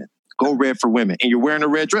for women. Go red for women. And you're wearing a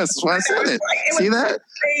red dress. That's why I said it. See that?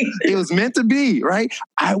 It was meant to be, right?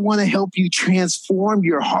 I want to help you transform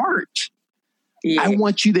your heart. Yeah. I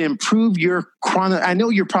want you to improve your chronic. I know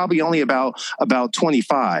you're probably only about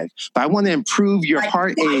 25, but I want to improve your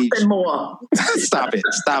heart age. More. Stop it.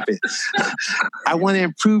 I want to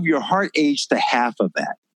improve your heart age to half of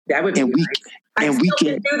that. That would be we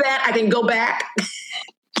can do that. I can go back.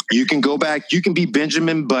 You can go back. You can be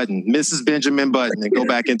Benjamin Button, Mrs. Benjamin Button, and go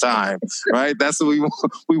back in time, right? That's what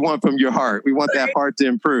we want from your heart. We want that heart to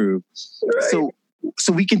improve. Right.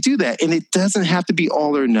 So we can do that. And it doesn't have to be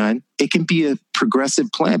all or none. It can be a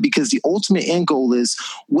progressive plan, because the ultimate end goal is,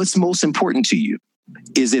 what's most important to you?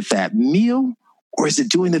 Is it that meal, or is it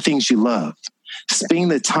doing the things you love? Spending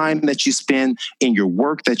the time that you spend in your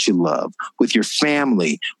work that you love, with your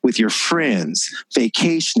family, with your friends,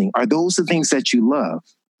 vacationing. Are those the things that you love?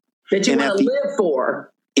 That you want to live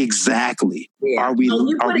for. Exactly. Yeah. When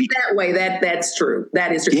you put it that way, that's true.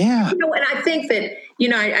 That is true. Yeah. And I think that,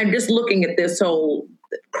 I'm just looking at this whole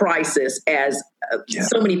crisis as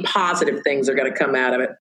so many positive things are going to come out of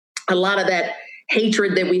it. A lot of that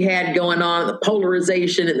hatred that we had going on, the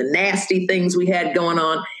polarization and the nasty things we had going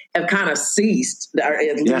on have kind of ceased, or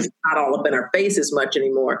at least not all up in our faces much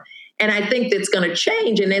anymore. And I think that's going to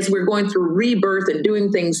change. And as we're going through rebirth and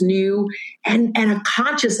doing things new and a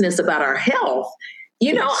consciousness about our health,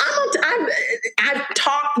 I've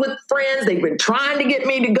talked with friends. They've been trying to get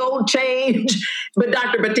me to go change. But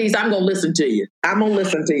Dr. Batiste, I'm going to listen to you. I'm going to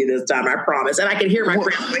listen to you this time, I promise. And I can hear my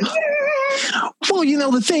friends like, well,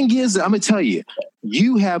 the thing is, I'm going to tell you,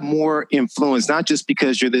 you have more influence, not just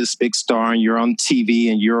because you're this big star and you're on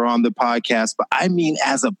TV and you're on the podcast, but I mean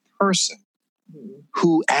as a person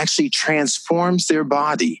who actually transforms their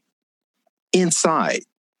body inside.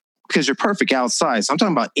 Because you're perfect outside. So I'm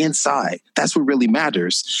talking about inside. That's what really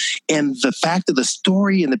matters. And the fact of the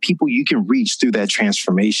story and the people you can reach through that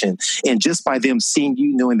transformation, and just by them seeing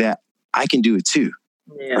you, knowing that I can do it too.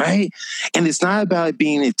 Yeah. Right? And it's not about it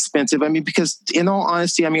being expensive. Because in all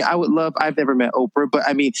honesty, I've never met Oprah, but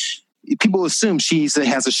people assume she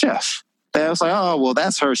has a chef. I was like, oh, well,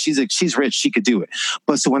 that's her. She's rich. She could do it.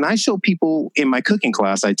 But so when I show people in my cooking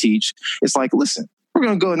class I teach, it's like, listen, we're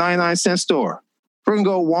going to go to a 99-cent store. We're going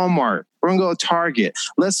to go to Walmart. We're going to go to Target.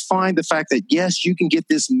 Let's find the fact that, yes, you can get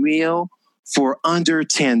this meal for under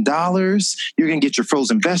 $10. You're going to get your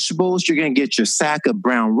frozen vegetables. You're going to get your sack of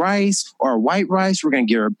brown rice or white rice. We're going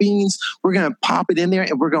to get our beans. We're going to pop it in there,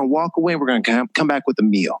 and we're going to walk away. And we're going to come back with a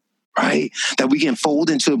meal, right? That we can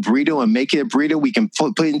fold into a burrito and make it a burrito. We can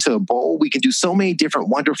put it into a bowl. We can do so many different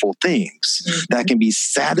wonderful things that can be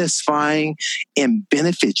satisfying and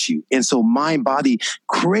benefit you. And so mind, body,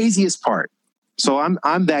 craziest part. So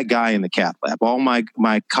I'm that guy in the cath lab. All my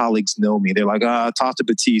colleagues know me. They're like, talk to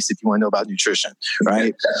Batiste if you want to know about nutrition,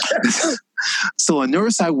 right? So a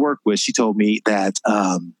nurse I work with, she told me that,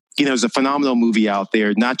 there's a phenomenal movie out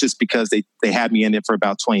there, not just because they had me in it for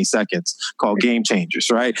about 20 seconds, called Game Changers,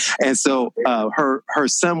 right? And so her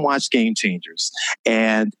son watched Game Changers,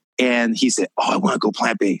 and he said, I want to go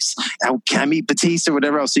plant-based. Can I meet Batiste or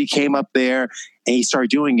whatever else? So he came up there and he started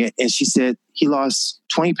doing it. And she said he lost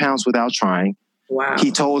 20 pounds without trying. Wow.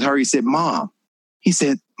 He told her, he said, Mom,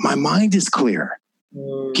 my mind is clear.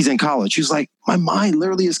 He's in college. He was like, my mind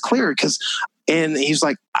literally is clear. And he's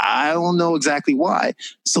like, I don't know exactly why.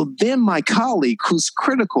 So then my colleague, who's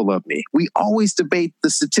critical of me, we always debate the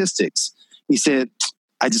statistics. He said,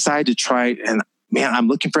 I decided to try it, and man, I'm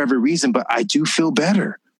looking for every reason, but I do feel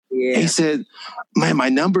better. Yeah. And he said, man, my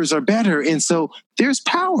numbers are better. And so there's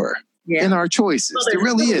power in our choices. Well, there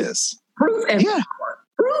really is. Proof and power.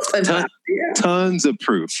 Proof and power. Yeah. Tons of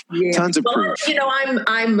proof. Yeah. Tons of proof. You know, I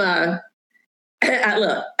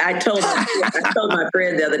told my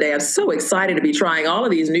friend the other day, I'm so excited to be trying all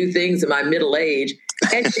of these new things in my middle age.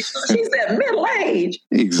 And she said, middle age?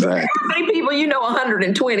 Exactly. How many people you know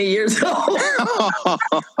 120 years old?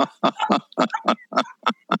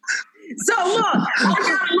 So look, I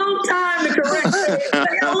got a little time to correct it.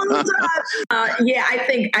 I got a little time. I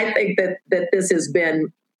think that this has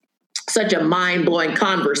been such a mind-blowing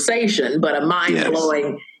conversation, but a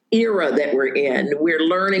mind-blowing era that we're in. We're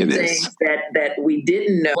learning things that we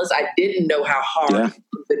didn't know. I didn't know how hard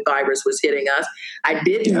the virus was hitting us. I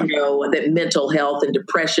didn't know that mental health and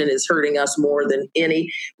depression is hurting us more than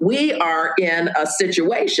any. We are in a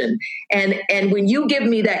situation. And when you give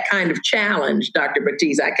me that kind of challenge, Dr.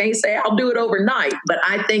 Batiste, I can't say I'll do it overnight, but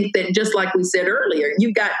I think that just like we said earlier,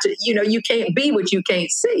 you've got to, you can't be what you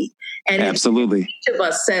can't see. And absolutely, each of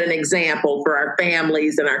us set an example for our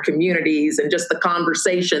families and our communities and just the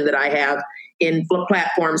conversation that I have in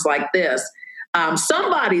platforms like this.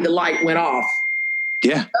 Somebody, the light went off.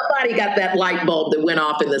 Yeah. Somebody got that light bulb that went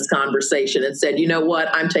off in this conversation and said, you know what?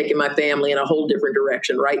 I'm taking my family in a whole different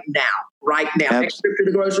direction right now. Next trip to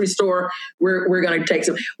the grocery store, we're going to take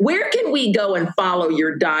some. Where can we go and follow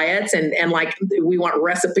your diets and like we want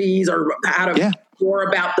recipes or how to more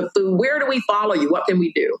about the food? Where do we follow you? What can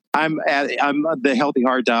we do? I'm the Healthy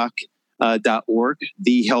Heart Doc. .org.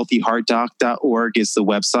 TheHealthyHeartDoc.org is the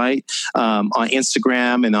website. On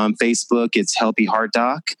Instagram and on Facebook, it's Healthy Heart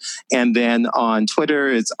Doc. And then on Twitter,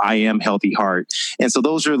 it's I Am Healthy Heart. And so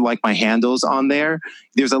those are like my handles on there.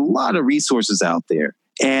 There's a lot of resources out there.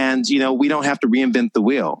 And, we don't have to reinvent the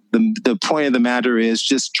wheel. The point of the matter is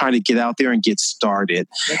just trying to get out there and get started.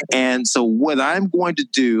 And so what I'm going to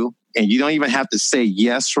do, and you don't even have to say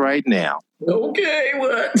yes right now. Okay,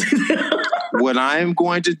 what? What I'm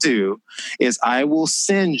going to do is I will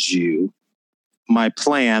send you my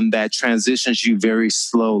plan that transitions you very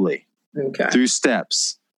slowly through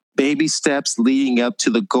steps, baby steps leading up to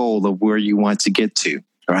the goal of where you want to get to.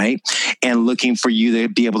 Right. And looking for you to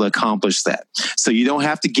be able to accomplish that. So you don't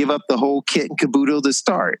have to give up the whole kit and caboodle to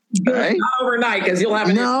start. Right. Not overnight, because you'll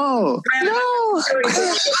have no. You'll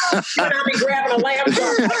be grabbing a lamb.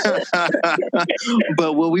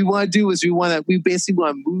 But what we want to do is we basically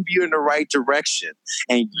want to move you in the right direction.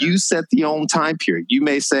 And you set the own time period. You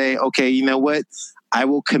may say, okay, you know what? I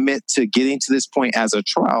will commit to getting to this point as a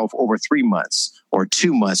trial for over 3 months or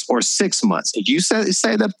 2 months or 6 months. If you set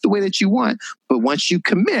it up the way that you want, but once you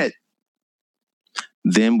commit,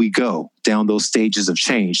 then we go down those stages of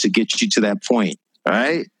change to get you to that point. All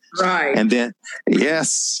right. Right. And then,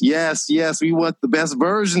 yes, we want the best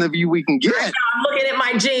version of you we can get. I'm looking at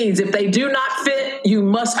my jeans. If they do not fit, you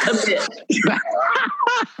must commit.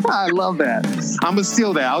 I love that. I'm going to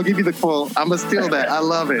steal that. I'll give you the quote. I'm going to steal that. I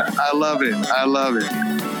love it.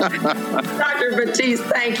 Dr. Batiste,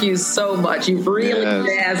 thank you so much. You've really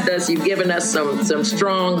jazzed us. You've given us some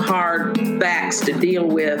strong, hard facts to deal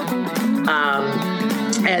with.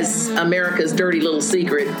 As America's dirty little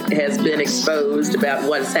secret has been exposed about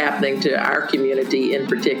what's happening to our community in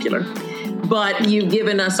particular. But you've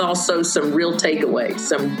given us also some real takeaways,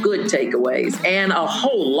 some good takeaways, and a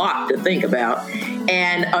whole lot to think about.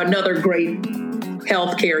 And another great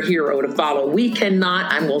healthcare hero to follow. We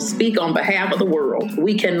cannot, I will speak on behalf of the world,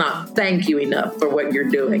 we cannot thank you enough for what you're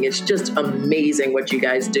doing. It's just amazing what you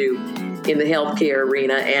guys do in the healthcare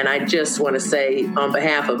arena. And I just want to say on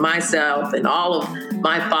behalf of myself and all of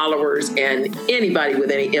my followers and anybody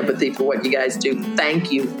with any empathy for what you guys do,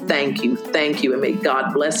 thank you. And may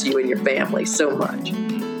God bless you and your family so much.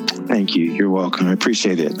 Thank you. You're welcome. I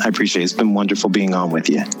appreciate it. It's been wonderful being on with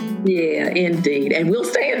you. Yeah, indeed. And we'll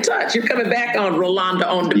stay in touch. You're coming back on Rolanda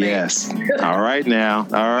On Demand. Yes. All right now.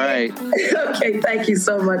 All right. Okay. Thank you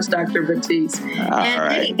so much, Dr. Batiste.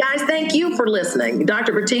 Hey, guys, thank you for listening.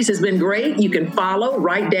 Dr. Batiste has been great. You can follow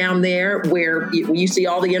right down there where you see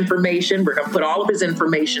all the information. We're going to put all of his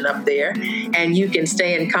information up there, and you can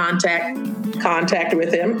stay in contact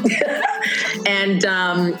with him. and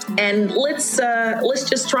let's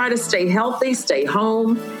just try to stay healthy, stay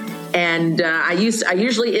home. And I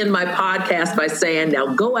usually end my podcast by saying,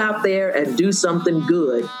 now go out there and do something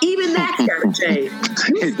good. Even that got to change.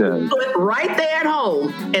 It does. Do it right there at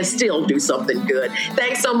home and still do something good.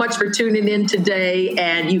 Thanks so much for tuning in today.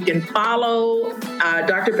 And you can follow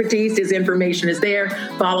Dr. Batiste. His information is there.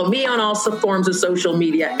 Follow me on all forms of social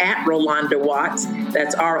media at Rolanda Watts.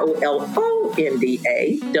 That's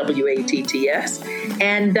ROLONDAWATTS.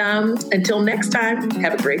 And until next time,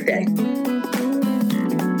 have a great day.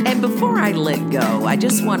 And before I let go, I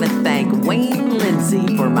just want to thank Wayne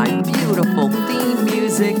Lindsay for my beautiful theme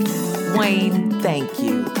music. Wayne, thank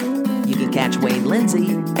you. You can catch Wayne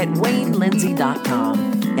Lindsay at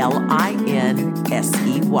WayneLindsay.com.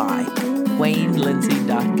 Linsey.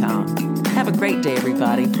 WayneLindsay.com. Have a great day,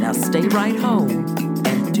 everybody. Now stay right home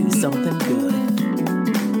and do something good.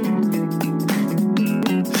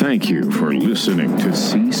 Thank you for listening to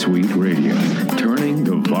C-Suite Radio, turning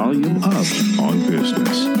the volume up on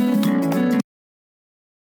business.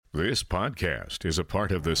 This podcast is a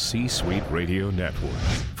part of the C-Suite Radio Network.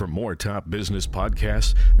 For more top business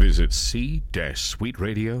podcasts, visit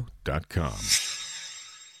c-suiteradio.com.